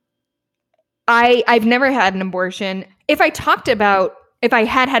 I've never had an abortion. If I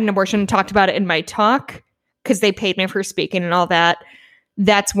had an abortion and talked about it in my talk, because they paid me for speaking and all that,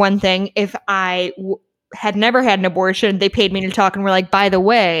 that's one thing. If I had never had an abortion, they paid me to talk and were like, by the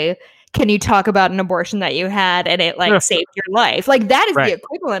way, can you talk about an abortion that you had and it like saved your life? Like, that is the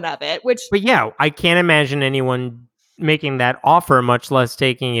equivalent of it. But yeah, I can't imagine anyone making that offer, much less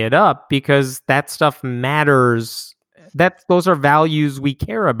taking it up, because that stuff matters. Those are values we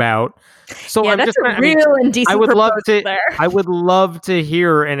care about. So I'm that's just real and decent. I would love to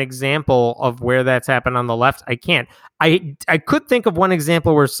hear an example of where that's happened on the left. I can't. I could think of one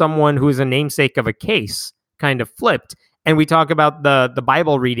example where someone who is a namesake of a case kind of flipped. And we talk about the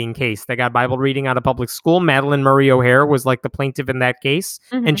Bible reading case. They got Bible reading out of public school. Madeleine Murray O'Hair was like the plaintiff in that case.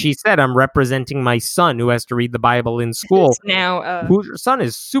 Mm-hmm. And she said, I'm representing my son who has to read the Bible in school. Now, whose son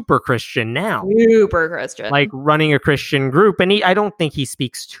is super Christian now. Super Christian. Like running a Christian group. And I don't think he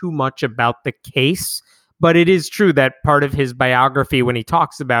speaks too much about the case. But it is true that part of his biography, when he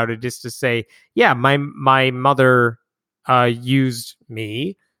talks about it, is to say, yeah, my mother used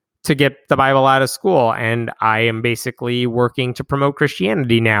me to get the Bible out of school, and I am basically working to promote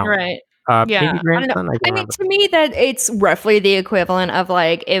Christianity now. Right. Yeah. I mean, to me, that it's roughly the equivalent of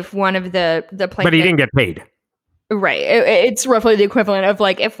like if one of the plaintiffs... But he didn't get paid. Right. It's roughly the equivalent of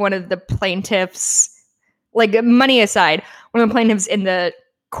like if one of the plaintiffs, like money aside, one of the plaintiffs in the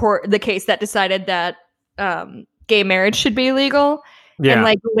court, the case that decided that gay marriage should be legal. Yeah. And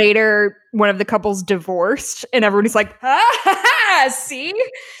like later, one of the couples divorced, and everybody's like, see?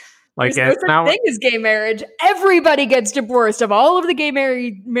 Like, there's no such thing as gay marriage. Everybody gets divorced. Of all of the gay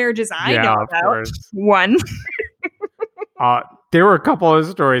marriages I know about, one. There were a couple of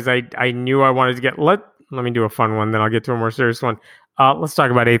stories I knew I wanted to get. Let me do a fun one, then I'll get to a more serious one. Let's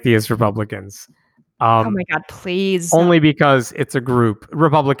talk about atheist Republicans. Oh my God, please. Only because it's a group.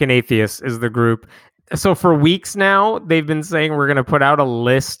 Republican Atheists is the group. So for weeks now, they've been saying we're going to put out a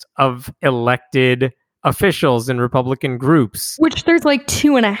list of elected officials in Republican groups. Which there's like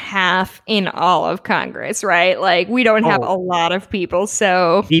 2.5 in all of Congress, right? Like, we don't have a lot of people,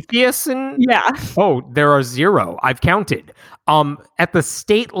 so... Atheists? Yeah. Oh, there are 0. I've counted. At the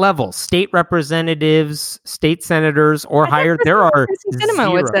state level, state representatives, state senators, or higher, there are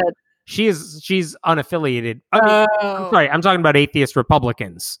 0. She's unaffiliated. I'm sorry, I'm talking about atheist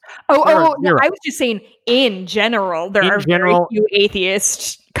Republicans. No, I was just saying in general, there are very few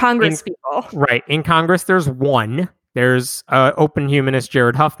atheist Congress people. Right. In Congress, there's 1. There's open humanist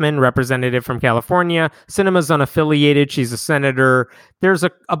Jared Huffman, representative from California. Sinema's unaffiliated. She's a senator. There's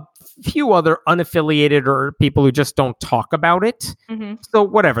a few other unaffiliated or people who just don't talk about it. Mm-hmm. So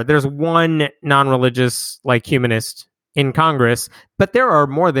whatever. There's 1 non-religious, like, humanist in Congress, but there are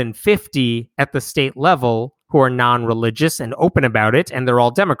more than 50 at the state level who are non-religious and open about it, and they're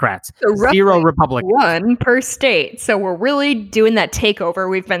all Democrats. So roughly 0 Republicans. 1 per state. So we're really doing that takeover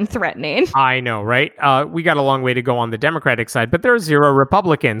we've been threatening. I know, right? We got a long way to go on the Democratic side, but there are 0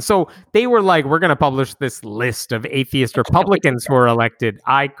 Republicans. So they were like, we're going to publish this list of atheist Republicans who are elected.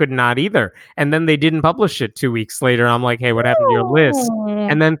 I could not either. And then they didn't publish it 2 weeks later. I'm like, hey, what happened to your list?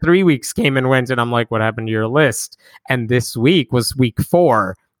 And then 3 weeks came and went, and I'm like, what happened to your list? And this week was week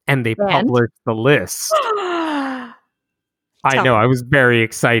 4, and they published the list. I know, I was very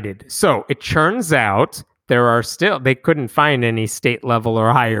excited. So it turns out they couldn't find any state level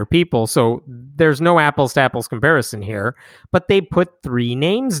or higher people. So there's no apples to apples comparison here, but they put 3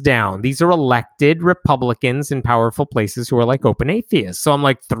 names down. These are elected Republicans in powerful places who are like open atheists. So I'm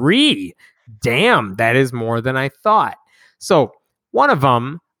like, 3, damn, that is more than I thought. So one of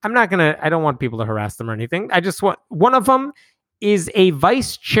them, I don't want people to harass them or anything. One of them is a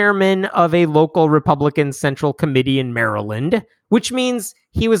vice chairman of a local Republican Central Committee in Maryland, which means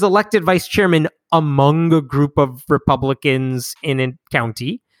he was elected vice chairman among a group of Republicans in a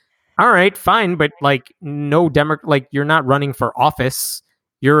county. All right, fine, but you're not running for office.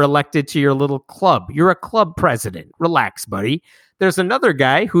 You're elected to your little club. You're a club president. Relax, buddy. There's another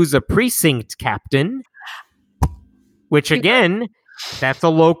guy who's a precinct captain, which again, that's a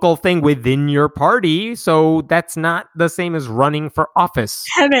local thing within your party, so that's not the same as running for office.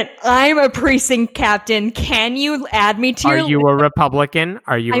 Damn it, I'm a precinct captain. Can you add me to your list? Are you a Republican?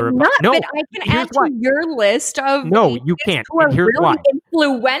 I'm not, no, but I can add to your list of No, you can't. who are And here's really why.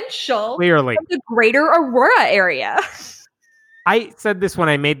 influential Clearly. from the greater Aurora area. I said this when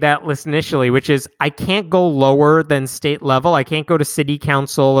I made that list initially, which is I can't go lower than state level. I can't go to city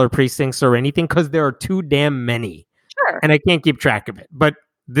council or precincts or anything because there are too damn many. Sure. And I can't keep track of it. But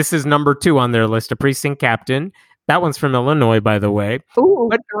this is number 2 on their list, a precinct captain. That one's from Illinois, by the way. Ooh,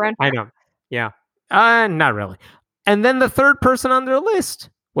 but I know. Yeah. Not really. And then the third person on their list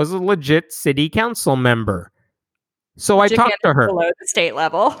was a legit city council member. So I talked to her. Below the state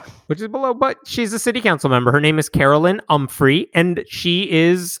level. Which is below, but she's a city council member. Her name is Carolyn Umphrey, and she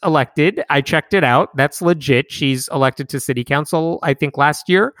is elected. I checked it out. That's legit. She's elected to city council, I think, last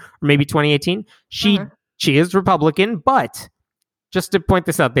year, or maybe 2018. She is Republican, but just to point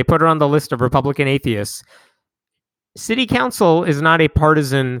this out, they put her on the list of Republican atheists. City council is not a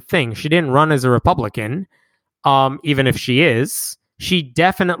partisan thing. She didn't run as a Republican, even if she is. She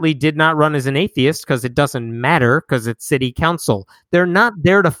definitely did not run as an atheist because it doesn't matter because it's city council. They're not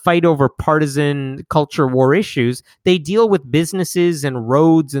there to fight over partisan culture war issues. They deal with businesses and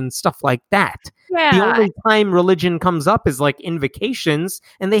roads and stuff like that. Yeah. The only time religion comes up is like invocations,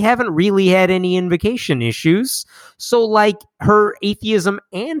 and they haven't really had any invocation issues. So like her atheism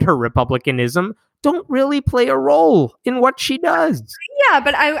and her republicanism don't really play a role in what she does. Yeah,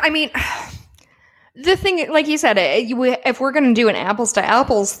 but I mean, the thing, like you said, if we're going to do an apples to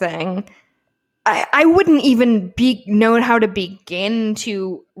apples thing, I wouldn't even know how to begin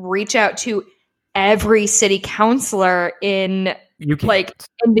to reach out to every city councilor in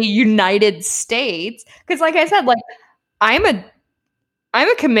the United States, because like I said, like I'm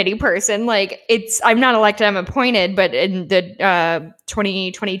a committee person. Like I'm not elected, I'm appointed, but in the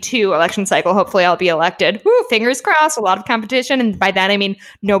 2022 election cycle, hopefully I'll be elected. Woo, fingers crossed, a lot of competition. And by that, I mean,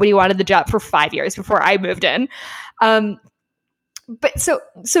 nobody wanted the job for 5 years before I moved in. But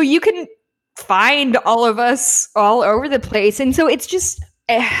so you can find all of us all over the place. And so it's just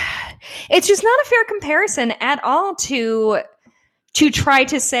not a fair comparison at all to try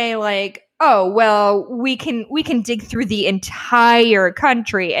to say like, oh, well, we can dig through the entire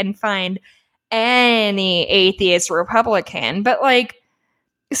country and find any atheist Republican, but like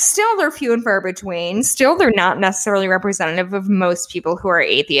still they're few and far between. Still, they're not necessarily representative of most people who are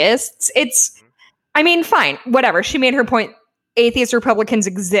atheists. I mean, fine, whatever. She made her point. Atheist Republicans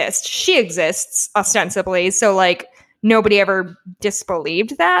exist. She exists ostensibly. So like nobody ever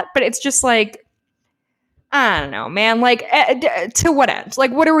disbelieved that, but it's just like, I don't know, man. Like, to what end?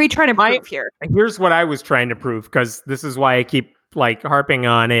 Like, what are we trying to prove here? Here's what I was trying to prove, because this is why I keep like harping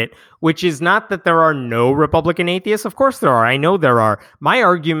on it, which is not that there are no Republican atheists. Of course there are. I know there are. My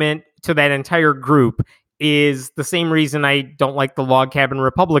argument to that entire group is the same reason I don't like the Log Cabin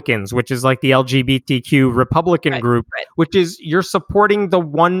Republicans, which is like the LGBTQ Republican group, which is you're supporting the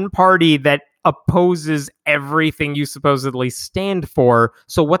one party that opposes everything you supposedly stand for.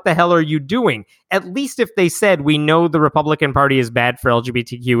 So what the hell are you doing? At least if they said, we know the Republican Party is bad for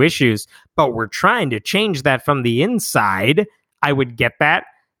LGBTQ issues, but we're trying to change that from the inside, I would get that.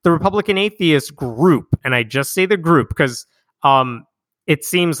 The Republican atheist group, and I just say the group because it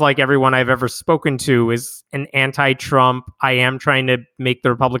seems like everyone I've ever spoken to is an anti-Trump. I am trying to make the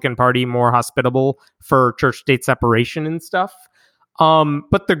Republican Party more hospitable for church-state separation and stuff.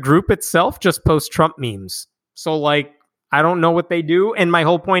 But the group itself just posts Trump memes. So, like, I don't know what they do. And my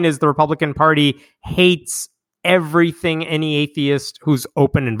whole point is the Republican Party hates everything any atheist who's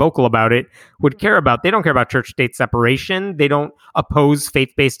open and vocal about it would care about. They don't care about church-state separation. They don't oppose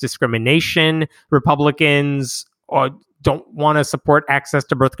faith-based discrimination. Republicans don't want to support access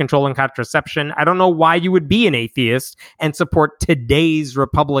to birth control and contraception. I don't know why you would be an atheist and support today's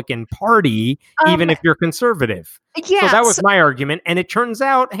Republican Party, even if you're conservative. Yeah, so that was my argument. And it turns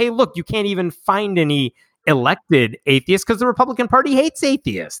out, hey, look, you can't even find any elected atheists because the Republican Party hates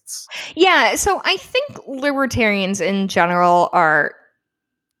atheists. Yeah, so I think libertarians in general are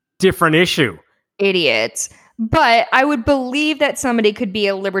different issue. Idiots. But I would believe that somebody could be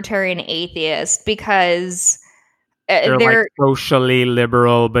a libertarian atheist because they're like socially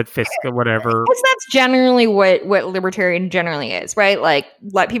liberal, but fiscal, whatever. Because that's generally what libertarian generally is, right? Like,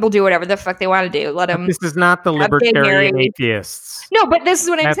 let people do whatever the fuck they want to do. Let them. This is not the libertarian atheists. No, but this is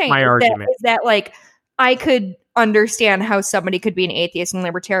what I'm saying. My argument is that like I could understand how somebody could be an atheist and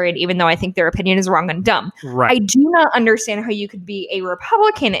libertarian, even though I think their opinion is wrong and dumb. Right. I do not understand how you could be a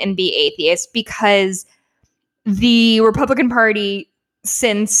Republican and be atheist because the Republican Party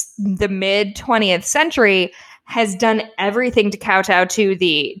since the mid 20th century has done everything to kowtow to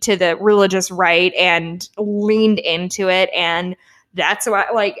the religious right and leaned into it, and that's why,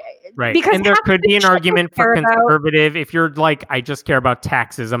 like, right. Because and there could be an argument for conservative if you're like, I just care about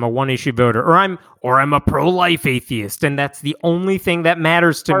taxes, I'm a one-issue voter, or I'm a pro-life atheist, and that's the only thing that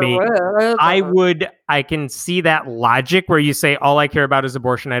matters to me. I can see that logic where you say all I care about is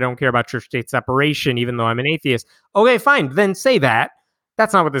abortion. I don't care about church-state separation, even though I'm an atheist. Okay, fine. Then say that.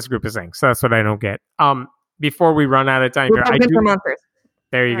 That's not what this group is saying. So that's what I don't get. Before we run out of time here,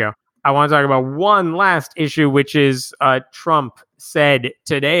 there you go. I want to talk about one last issue, which is Trump said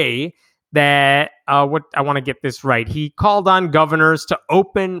today that what I want to get this right. He called on governors to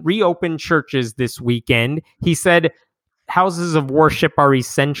reopen churches this weekend. He said houses of worship are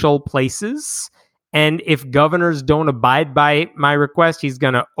essential places, and if governors don't abide by my request, he's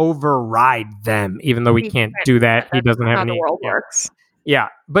going to override them. Even though he can't do that, he doesn't have any. How the world works. Yeah,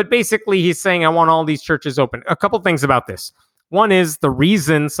 but basically he's saying, I want all these churches open. A couple things about this. One is the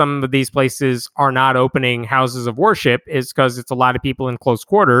reason some of these places are not opening houses of worship is because it's a lot of people in close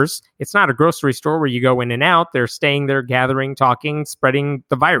quarters. It's not a grocery store where you go in and out. They're staying there, gathering, talking, spreading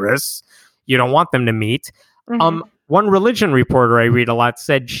the virus. You don't want them to meet. Mm-hmm. One religion reporter I read a lot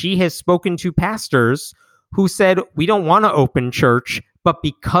said she has spoken to pastors who said, we don't want to open church, but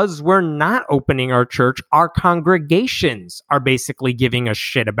because we're not opening our church, our congregations are basically giving a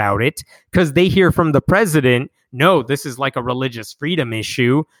shit about it because they hear from the president, no, this is like a religious freedom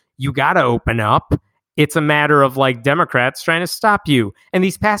issue. You got to open up. It's a matter of like Democrats trying to stop you. And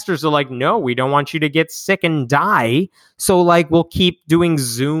these pastors are like, no, we don't want you to get sick and die. So like, we'll keep doing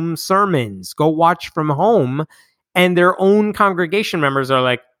Zoom sermons. Go watch from home. And their own congregation members are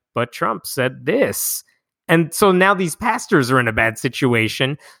like, but Trump said this. And so now these pastors are in a bad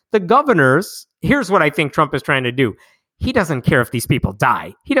situation. The governors, here's what I think Trump is trying to do. He doesn't care if these people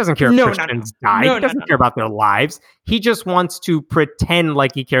die. He doesn't care if Christians die. He doesn't care about their lives. He just wants to pretend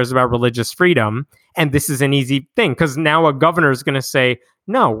like he cares about religious freedom. And this is an easy thing because now a governor is going to say,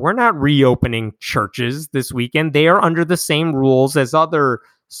 no, we're not reopening churches this weekend. They are under the same rules as other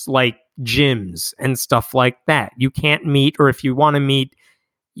like gyms and stuff like that. You can't meet, or if you want to meet,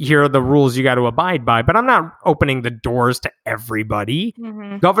 here are the rules you got to abide by. But I'm not opening the doors to everybody.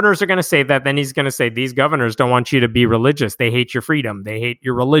 Mm-hmm. Governors are going to say that. Then he's going to say, these governors don't want you to be religious. They hate your freedom. They hate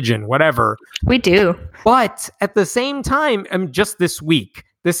your religion, whatever. We do. But at the same time, just this week,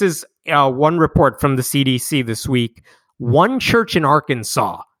 this is one report from the CDC this week. One church in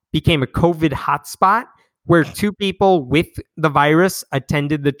Arkansas became a COVID hotspot where 2 people with the virus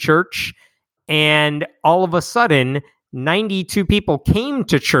attended the church. And all of a sudden, 92 people came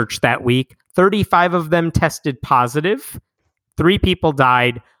to church that week. 35 of them tested positive. 3 people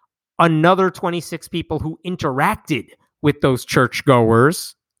died. Another 26 people who interacted with those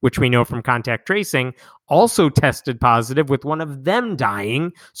churchgoers, which we know from contact tracing, also tested positive, with one of them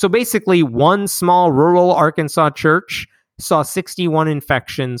dying. So basically, one small rural Arkansas church saw 61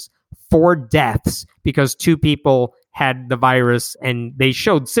 infections, 4 deaths, because 2 people had the virus, and they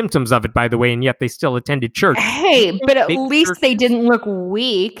showed symptoms of it, by the way, and yet they still attended church. Hey, but at least they didn't look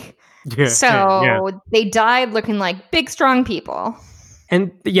weak. Yeah, so they died looking like big, strong people.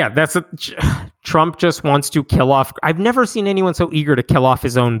 And yeah, Trump just wants to kill off. I've never seen anyone so eager to kill off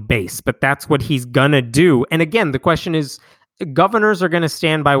his own base, but that's what he's gonna do. And again, the question is, governors are going to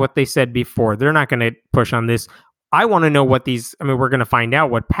stand by what they said before. They're not going to push on this. I want to know what we're going to find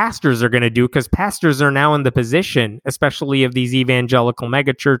out what pastors are going to do, because pastors are now in the position, especially of these evangelical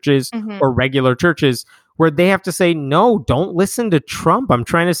mega churches or regular churches, where they have to say, no, don't listen to Trump. I'm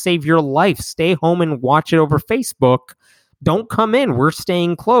trying to save your life. Stay home and watch it over Facebook. Don't come in. We're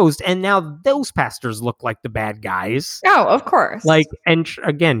staying closed. And now those pastors look like the bad guys. Oh, of course. And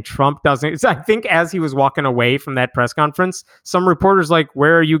again, Trump doesn't. I think as he was walking away from that press conference, some reporters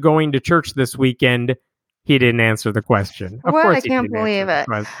where are you going to church this weekend? He didn't answer the question. Of course, I can't believe it.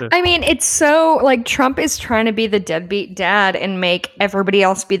 I mean, it's so Trump is trying to be the deadbeat dad and make everybody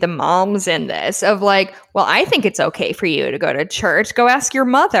else be the moms in this of well, I think it's okay for you to go to church. Go ask your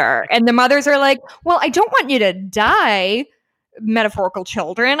mother. And the mothers are well, I don't want you to die, metaphorical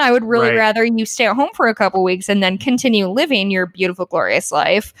children. I would really rather you stay at home for a couple weeks and then continue living your beautiful, glorious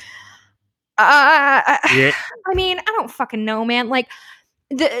life. I mean, I don't fucking know, man.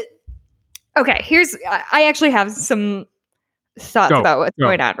 Okay, I actually have some thoughts about what's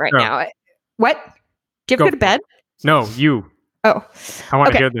going on right now. What? Do you have to go to bed? No, you. Oh. I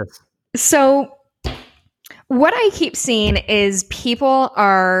want to hear this. So what I keep seeing is people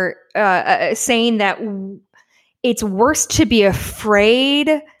are saying that it's worse to be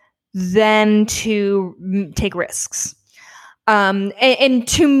afraid than to take risks. And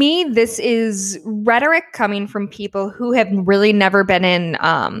to me, this is rhetoric coming from people who have really never been in.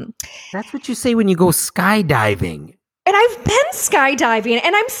 That's what you say when you go skydiving. And I've been skydiving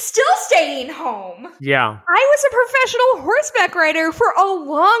and I'm still staying home. Yeah. I was a professional horseback rider for a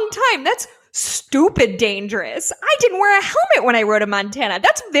long time. That's stupid dangerous. I didn't wear a helmet when I rode in Montana.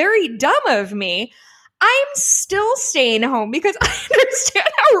 That's very dumb of me. I'm still staying home because I understand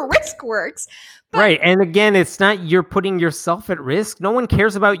how risk works. Right. And again, it's not you're putting yourself at risk. No one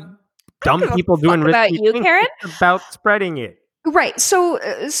cares about dumb people doing risk. About you, Karen? It's about spreading it. Right. So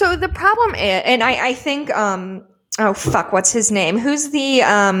the problem is, and I think, oh, fuck, what's his name? Who's the,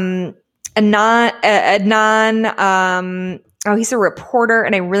 Adnan, he's a reporter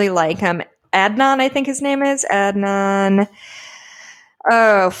and I really like him. Adnan, I think his name is. Adnan.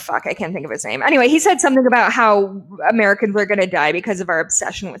 Oh, fuck, I can't think of his name. Anyway, he said something about how Americans are going to die because of our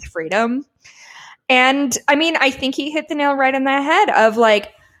obsession with freedom. And I mean, I think he hit the nail right on the head of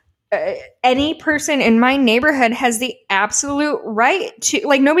any person in my neighborhood has the absolute right to,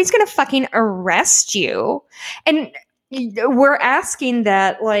 nobody's going to fucking arrest you. And we're asking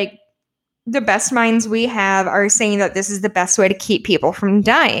that, the best minds we have are saying that this is the best way to keep people from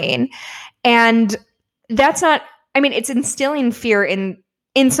dying. And that's not, I mean, it's instilling fear in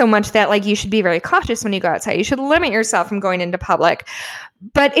so much that, you should be very cautious when you go outside. You should limit yourself from going into public.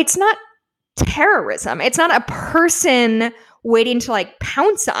 But it's not terrorism. It's not a person waiting to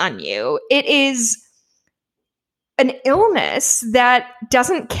pounce on you. It is an illness that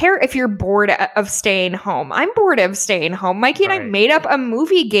doesn't care if you're bored of staying home. I'm bored of staying home. Mikey and I made up a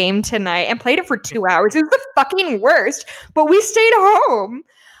movie game tonight and played it for 2 hours. It was the fucking worst, but we stayed home.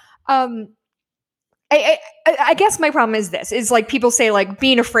 I guess my problem is this, is people say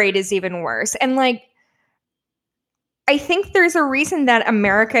being afraid is even worse. And I think there's a reason that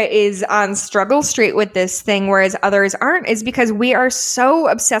America is on struggle street with this thing, whereas others aren't, is because we are so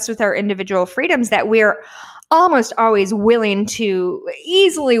obsessed with our individual freedoms that we're almost always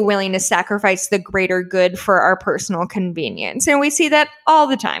easily willing to sacrifice the greater good for our personal convenience. And we see that all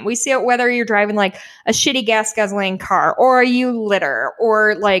the time. We see it whether you're driving a shitty gas guzzling car, or you litter,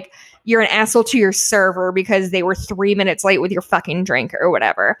 or you're an asshole to your server because they were 3 minutes late with your fucking drink or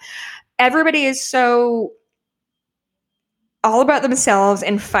whatever. Everybody is so all about themselves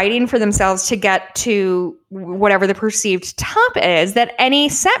and fighting for themselves to get to whatever the perceived top is, that any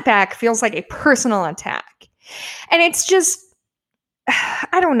setback feels like a personal attack. And it's just,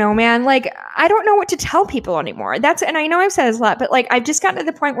 I don't know, man. I don't know what to tell people anymore. And I know I've said this a lot, but I've just gotten to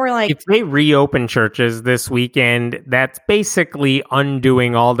the point where if they reopen churches this weekend, that's basically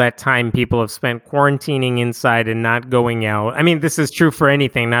undoing all that time people have spent quarantining inside and not going out. I mean, this is true for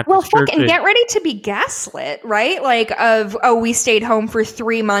anything, not just churches. And get ready to be gaslit, right? We stayed home for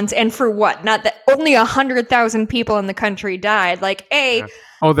 3 months and for what? Not that only 100,000 people in the country died. Yeah.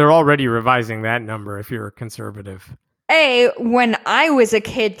 Oh, they're already revising that number if you're a conservative. When I was a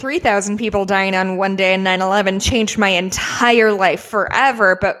kid, 3,000 people dying on one day in 9/11 changed my entire life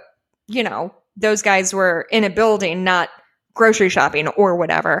forever. But, those guys were in a building, not grocery shopping or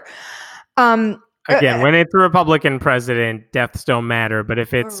whatever. Again, when it's a Republican president, deaths don't matter. But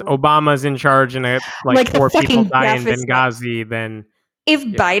if it's Obama's in charge and 4 people die in Benghazi, then... If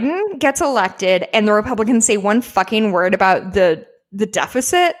Biden gets elected and the Republicans say one fucking word about the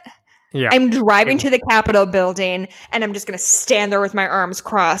deficit... Yeah. I'm driving to the Capitol building and I'm just going to stand there with my arms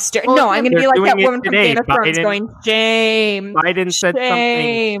crossed. No, I'm going to be like that woman from Game of Thrones going, shame. Biden said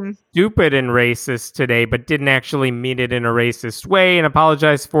something stupid and racist today, but didn't actually mean it in a racist way and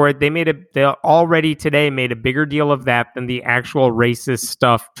apologized for it. They already today made a bigger deal of that than the actual racist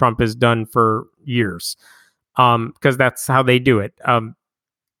stuff Trump has done for years. Because that's how they do it.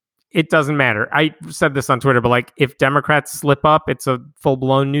 It doesn't matter. I said this on Twitter, but like if Democrats slip up, it's a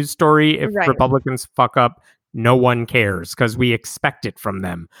full-blown news story. If Republicans fuck up, no one cares because we expect it from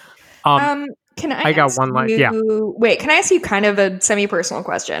them. Can I got one line. Yeah. Wait, can I ask you kind of a semi-personal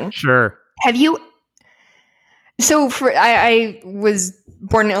question? Sure. Have you? So I was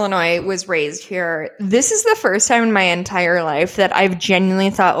born in Illinois, was raised here. This is the first time in my entire life that I've genuinely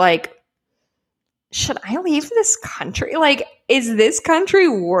thought like, should I leave this country? Like, is this country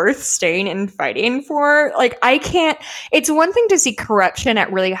worth staying and fighting for? Like, I can't. It's one thing to see corruption at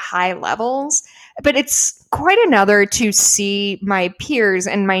really high levels, but it's quite another to see my peers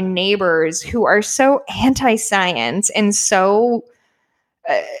and my neighbors who are so anti-science and so.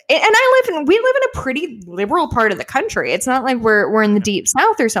 And we live in a pretty liberal part of the country. It's not like we're in the deep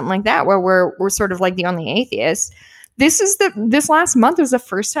south or something like that, where we're sort of like the only atheists. This last month was the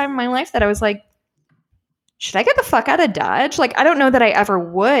first time in my life that I was like, should I get the fuck out of Dodge? Like, I don't know that I ever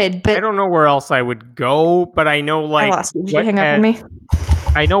would, but I don't know where else I would go, but I know like I lost you. Did you hang up on me?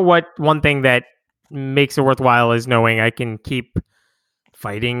 I know what one thing that makes it worthwhile is knowing I can keep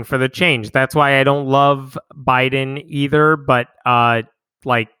fighting for the change. That's why I don't love Biden either, but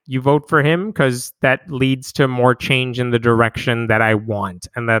like you vote for him because that leads to more change in the direction that I want.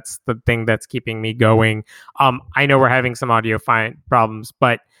 And that's the thing that's keeping me going. I know we're having some audio problems,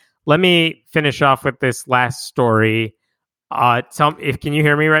 but let me finish off with this last story. Can you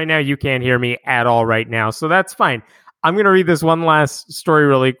hear me right now? You can't hear me at all right now, so that's fine. I'm going to read this one last story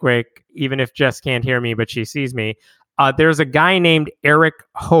really quick, even if Jess can't hear me, but she sees me. There's a guy named Eric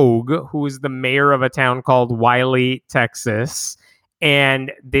Hogue, who is the mayor of a town called Wiley, Texas.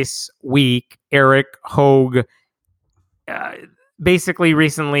 And this week, Eric Hogue basically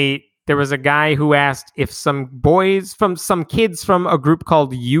recently, there was a guy who asked if some kids from a group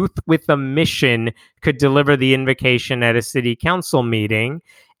called Youth with a Mission could deliver the invocation at a city council meeting.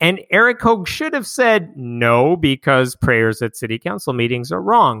 And Eric Hogue should have said no, because prayers at city council meetings are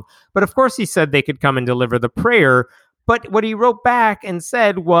wrong. But of course he said they could come and deliver the prayer. But what he wrote back and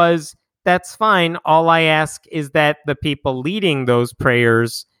said was, that's fine. All I ask is that the people leading those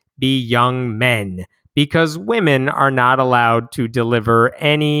prayers be young men, because women are not allowed to deliver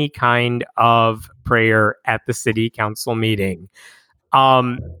any kind of prayer at the city council meeting.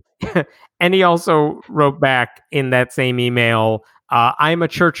 And he also wrote back in that same email, I'm a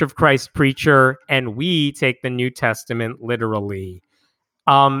Church of Christ preacher, and we take the New Testament literally.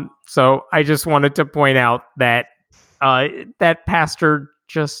 So I just wanted to point out that that pastor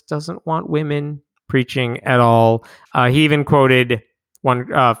just doesn't want women preaching at all. He even quoted 1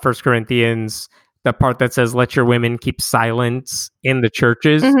 Corinthians, the part that says, let your women keep silence in the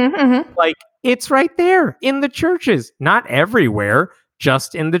churches. Like, it's right there in the churches, not everywhere,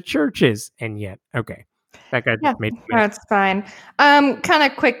 just in the churches. And yet, okay. That guy just made that's fine. Kind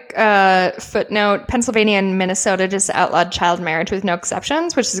of quick footnote: Pennsylvania and Minnesota just outlawed child marriage with no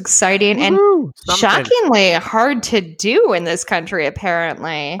exceptions, which is exciting and shockingly hard to do in this country.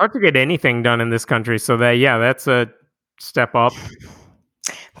 Apparently, hard to get anything done in this country. So that's a step up.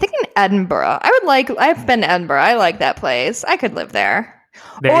 I'm thinking Edinburgh. I've been to Edinburgh. I like that place. I could live there.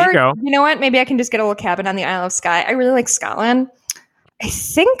 There you go. You know what? Maybe I can just get a little cabin on the Isle of Skye. I really like Scotland. I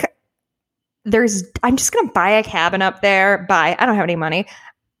think. I'm just going to buy a cabin up there. I don't have any money.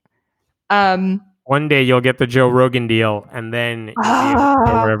 One day you'll get the Joe Rogan deal, and then you'll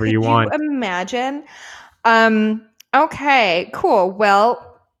go wherever you want. Imagine. Okay, cool.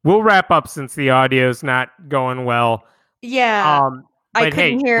 Well, we'll wrap up since the audio's not going well. Yeah. I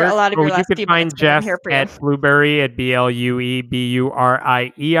couldn't hear a lot of your last few minutes. You can find Jess at Blueberry at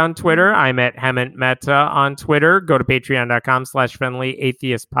BLUEBURIE on Twitter. I'm at Hemant Mehta on Twitter. Go to patreon.com/Friendly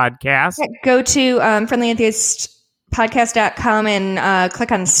Atheist Podcast. Go to friendlyatheistpodcast.com and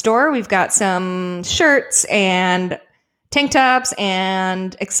click on the store. We've got some shirts and tank tops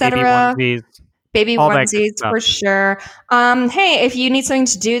and etc. Baby onesies for sure. Hey, if you need something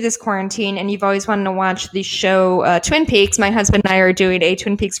to do this quarantine and you've always wanted to watch the show Twin Peaks, my husband and I are doing a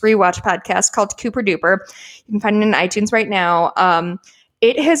Twin Peaks rewatch podcast called Cooper Duper. You can find it in iTunes right now.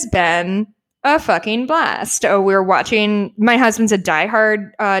 It has been a fucking blast. We're watching. My husband's a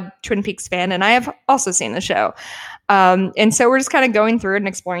diehard Twin Peaks fan, and I have also seen the show. And so we're just kind of going through it and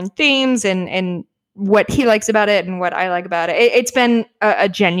exploring themes and what he likes about it and what I like about it. It's been a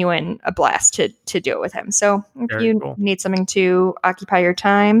genuine blast to do it with him. So if Very you cool. need something to occupy your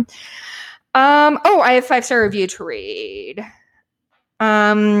time. I have 5-star review to read.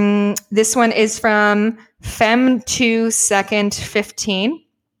 This one is from Fem2Second15.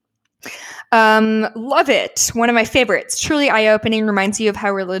 Love it. One of my favorites. Truly eye-opening. Reminds you of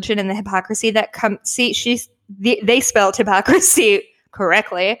how religion and the hypocrisy that they spelled hypocrisy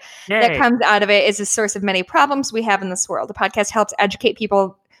correctly. Yay. That comes out of it is a source of many problems we have in this world. The podcast helps educate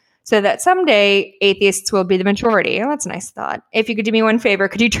people so that someday atheists will be the majority. Oh, that's a nice thought. If you could do me one favor,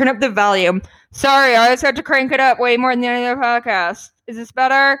 could you turn up the volume? Sorry, I just had to crank it up way more than the other podcast. Is this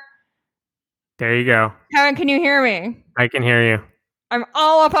better? There you go. Kevin, can you hear me? I can hear you. I'm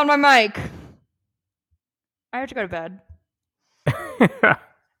all up on my mic. I have to go to bed.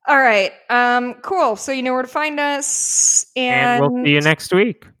 All right. Cool. So you know where to find us. And we'll see you next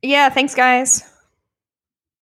week. Yeah, thanks, guys.